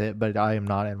do with it, but I am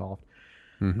not involved.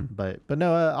 But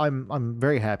no, I'm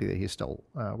very happy that he's still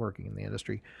working in the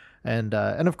industry, and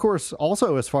of course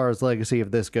also as far as legacy of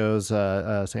this goes,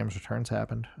 Samus Returns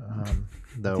happened,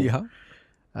 though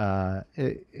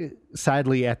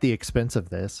sadly at the expense of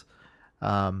this,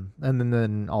 and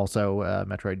then also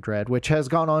Metroid Dread, which has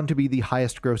gone on to be the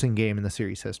highest grossing game in the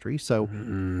series history. So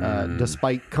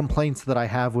despite complaints that I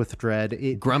have with Dread,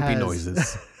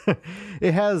 noises.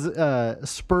 It has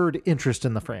spurred interest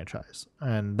in the franchise,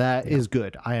 and that is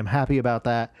good. I am happy about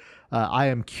that. I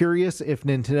am curious if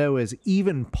Nintendo is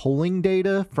even pulling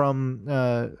data from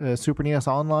Super NES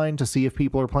Online to see if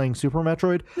people are playing Super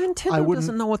Metroid. Nintendo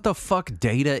doesn't know what the fuck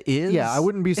data is. Yeah, I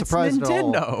wouldn't be surprised at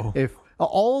all if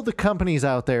all the companies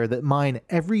out there that mine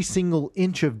every single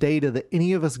inch of data that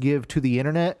any of us give to the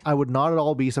internet, I would not at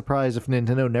all be surprised if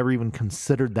Nintendo never even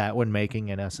considered that when making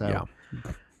an SO. Yeah.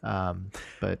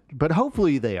 But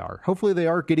hopefully they are. Hopefully they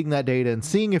are getting that data and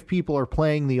seeing if people are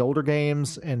playing the older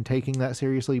games and taking that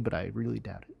seriously, but I really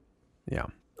doubt it. Yeah.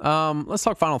 Let's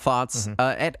talk final thoughts.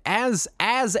 As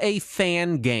a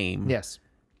fan game, yes,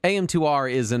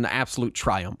 AM2R is an absolute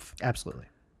triumph. Absolutely.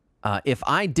 if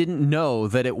I didn't know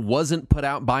that it wasn't put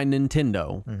out by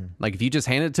Nintendo, like if you just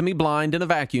handed it to me blind in a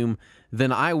vacuum,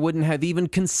 then I wouldn't have even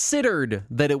considered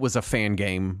that it was a fan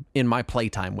game in my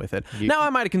playtime with it. Now I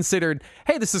might have considered,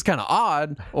 hey, this is kind of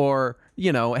odd, or,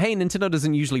 you know, hey, Nintendo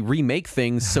doesn't usually remake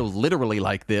things so literally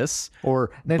like this.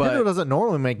 Or Nintendo doesn't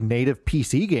normally make native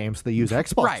PC games that use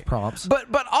Xbox prompts.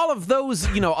 But all of those,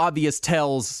 you know, obvious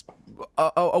tells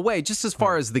away, just as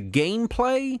far as the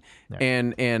gameplay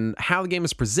and how the game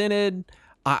is presented,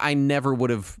 I never would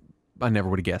have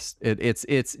guessed it.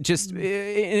 It's just, and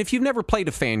if you've never played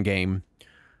a fan game,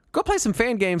 go play some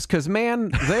fan games, because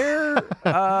man, they're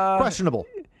questionable.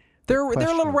 They're a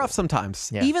little rough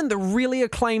sometimes. Yeah. Even the really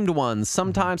acclaimed ones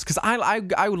sometimes, because I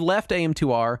left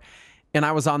AM2R. And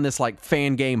I was on this like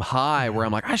fan game high where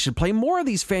I'm like, I should play more of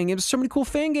these fan games. There's so many cool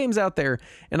fan games out there.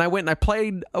 And I went and I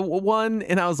played one,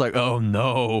 and I was like, oh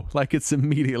no, like it's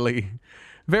immediately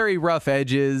very rough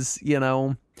edges, you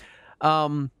know.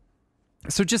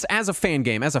 So just as a fan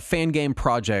game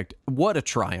project, what a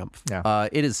triumph. Yeah.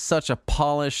 It is such a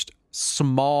polished,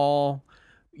 small,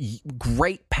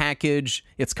 great package.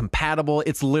 It's compatible.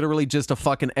 It's literally just a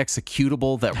fucking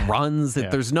executable that runs.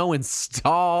 There's no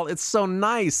install. It's so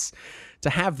nice to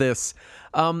have this.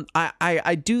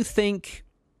 I do think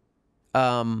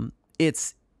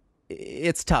it's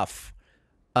tough.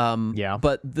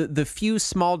 But the few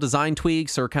small design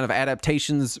tweaks or kind of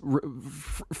adaptations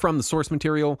from the source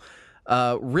material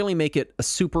really make it a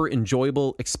super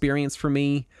enjoyable experience for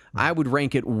me. I would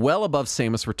rank it well above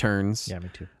Samus Returns. Yeah, me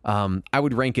too. I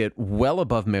would rank it well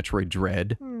above Metroid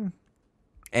Dread.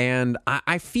 And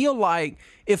I feel like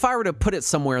if I were to put it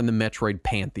somewhere in the Metroid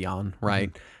pantheon,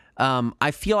 right?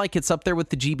 I feel like it's up there with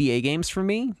the GBA games for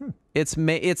me. It's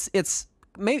maybe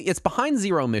it's behind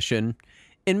Zero Mission,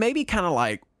 and maybe kind of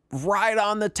like right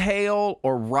on the tail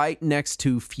or right next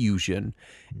to Fusion.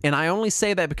 And I only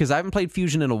say that because I haven't played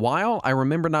Fusion in a while. I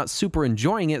remember not super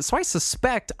enjoying it, so I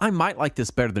suspect I might like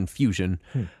this better than Fusion.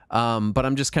 But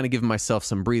I'm just kind of giving myself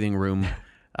some breathing room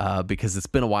because it's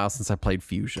been a while since I played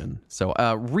Fusion. So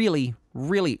really,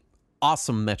 really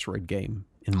awesome Metroid game,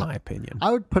 in my opinion.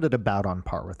 I would put it about on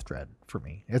par with Dread for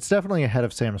me. It's definitely ahead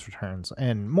of Samus Returns,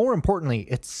 and more importantly,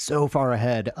 it's so far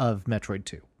ahead of Metroid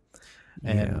 2.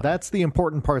 And that's the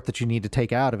important part that you need to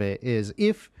take out of it, is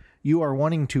if you are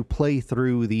wanting to play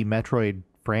through the Metroid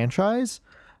franchise,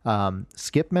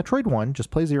 skip Metroid 1,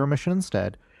 just play Zero Mission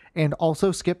instead, and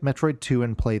also skip Metroid 2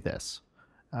 and play this.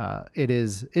 It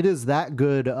is that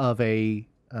good of a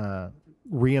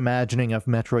reimagining of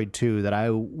Metroid 2 that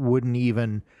I wouldn't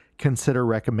even consider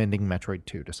recommending Metroid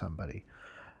 2 to somebody.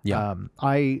 Yeah.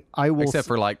 I will, except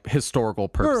for like historical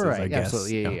purposes, right, I guess.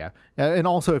 Absolutely, yeah. And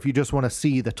also if you just want to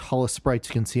see the tallest sprites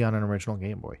you can see on an original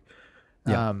Game Boy.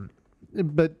 Yeah.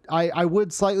 But I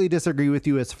would slightly disagree with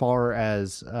you as far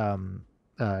as fan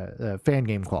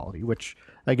game quality, which,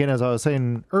 again, as I was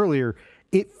saying earlier,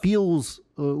 it feels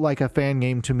like a fan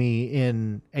game to me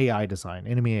in AI design,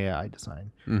 enemy AI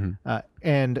design.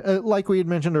 And like we had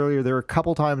mentioned earlier, there are a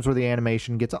couple times where the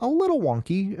animation gets a little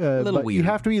wonky, but weird. You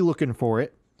have to be looking for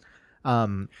it.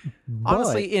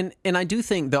 Honestly, and I do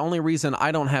think the only reason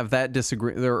I don't have that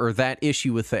or that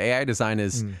issue with the AI design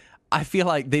is I feel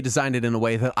like they designed it in a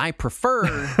way that I prefer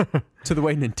to the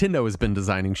way Nintendo has been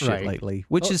designing shit lately,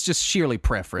 which is just sheerly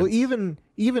preference. Well,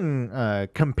 even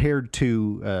compared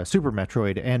to Super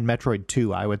Metroid and Metroid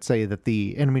 2, I would say that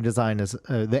the enemy design is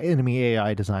the enemy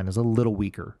AI design is a little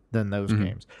weaker than those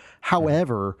games.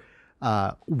 However,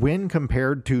 when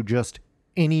compared to just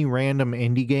any random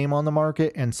indie game on the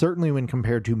market, and certainly when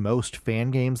compared to most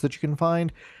fan games that you can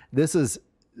find, this is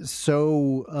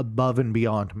so above and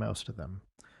beyond most of them.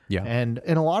 Yeah. And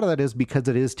a lot of that is because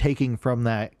it is taking from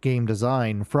that game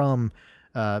design from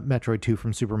Metroid 2,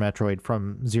 from Super Metroid,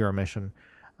 from Zero Mission.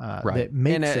 That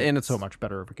makes it so much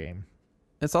better of a game.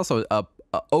 It's also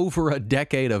over a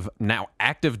decade of now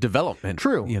active development.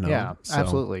 True. You know? Yeah,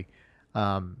 absolutely.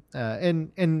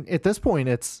 And at this point,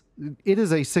 it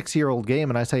is a 6-year-old game,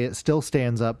 and I say it still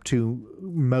stands up to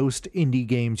most indie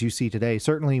games you see today.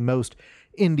 Certainly most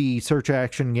indie search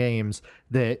action games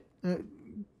that,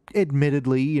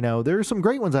 admittedly, you know, there are some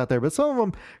great ones out there, but some of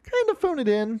them kind of phone it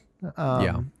in.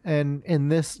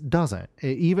 And this doesn't.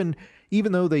 Even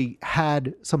though they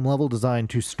had some level design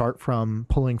to start from,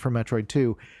 pulling from Metroid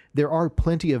 2, there are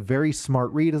plenty of very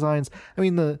smart redesigns. I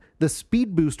mean, the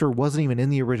speed booster wasn't even in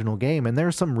the original game, and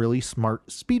there's some really smart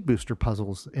speed booster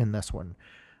puzzles in this one.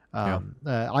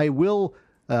 I will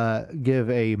give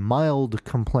a mild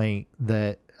complaint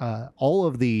that all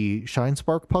of the Shine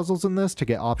Spark puzzles in this to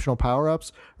get optional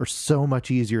power-ups are so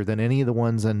much easier than any of the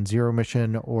ones in Zero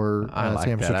Mission or I like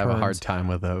Samus that. I have a Returns. hard time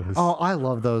with those. Oh, I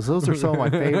love those. Those are some of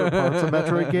my favorite parts of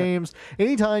Metroid games.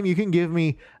 Anytime you can give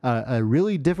me a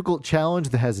really difficult challenge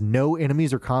that has no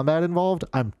enemies or combat involved,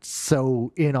 I'm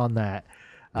so in on that.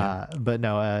 Yeah. But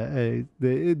no,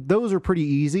 those are pretty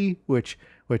easy, which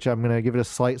I'm going to give it a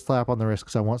slight slap on the wrist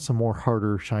because I want some more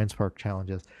harder Shine Spark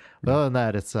challenges. But other than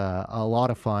that, it's a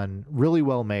lot of fun, really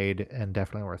well made, and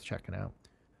definitely worth checking out.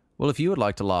 Well, if you would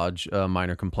like to lodge a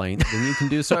minor complaint, then you can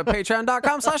do so at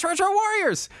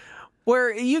patreon.com/retrowarriors,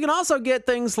 where you can also get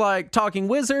things like Talking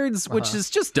Wizards, which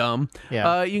is just dumb.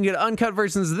 Yeah. You can get uncut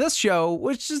versions of this show,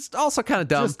 which is also kind of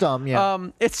dumb. Just dumb, yeah.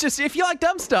 It's just, if you like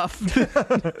dumb stuff.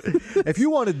 If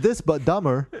you wanted this but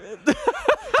dumber.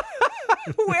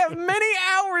 We have many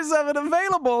hours of it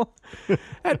available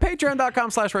at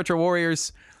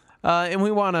patreon.com/retrowarriors. And we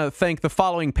want to thank the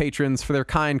following patrons for their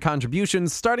kind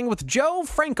contributions, starting with Joe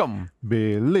Frankum.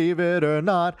 Believe it or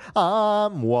not,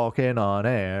 I'm walking on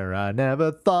air. I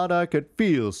never thought I could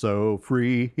feel so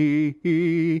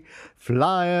free.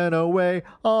 Flying away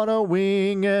on a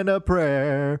wing and a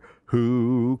prayer.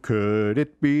 Who could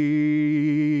it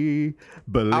be?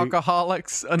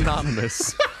 Alcoholics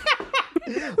Anonymous.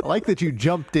 I like that you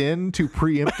jumped in to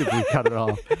preemptively cut it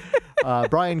off.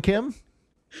 Brian Kim.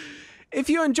 If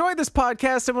you enjoyed this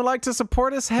podcast and would like to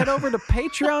support us, head over to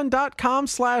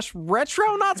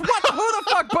patreon.com/retronauts. What? Who the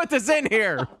fuck put this in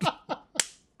here?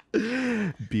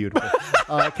 Beautiful.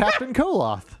 Captain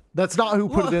Koloth. That's not who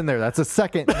put it in there. That's a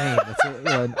second name. It's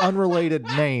an unrelated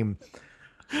name.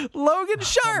 Logan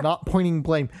Sharp. I'm not pointing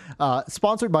blame.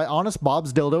 Sponsored by Honest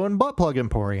Bob's Dildo and Butt Plug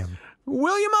Emporium.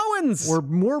 William Owens. We're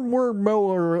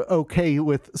more okay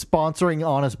with sponsoring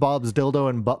Honest Bob's Dildo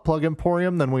and Butt Plug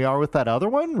Emporium than we are with that other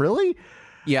one. Really?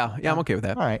 Yeah, I'm okay with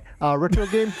that. All right. Retro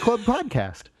Game Club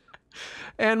Podcast.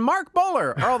 And Mark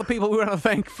Bowler are all the people we want to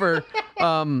thank for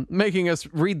making us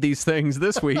read these things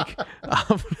this week.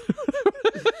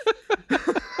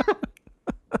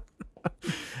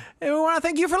 And we want to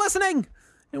thank you for listening.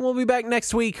 And we'll be back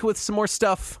next week with some more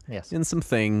stuff and some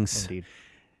things. Indeed.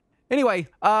 Anyway,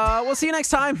 we'll see you next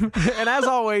time. And as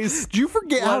always... Did you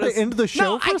forget how to end the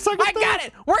show for a second? I got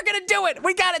it. We're going to do it.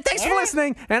 We got it. Thanks for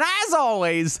listening. And as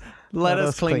always, let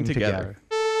us cling together.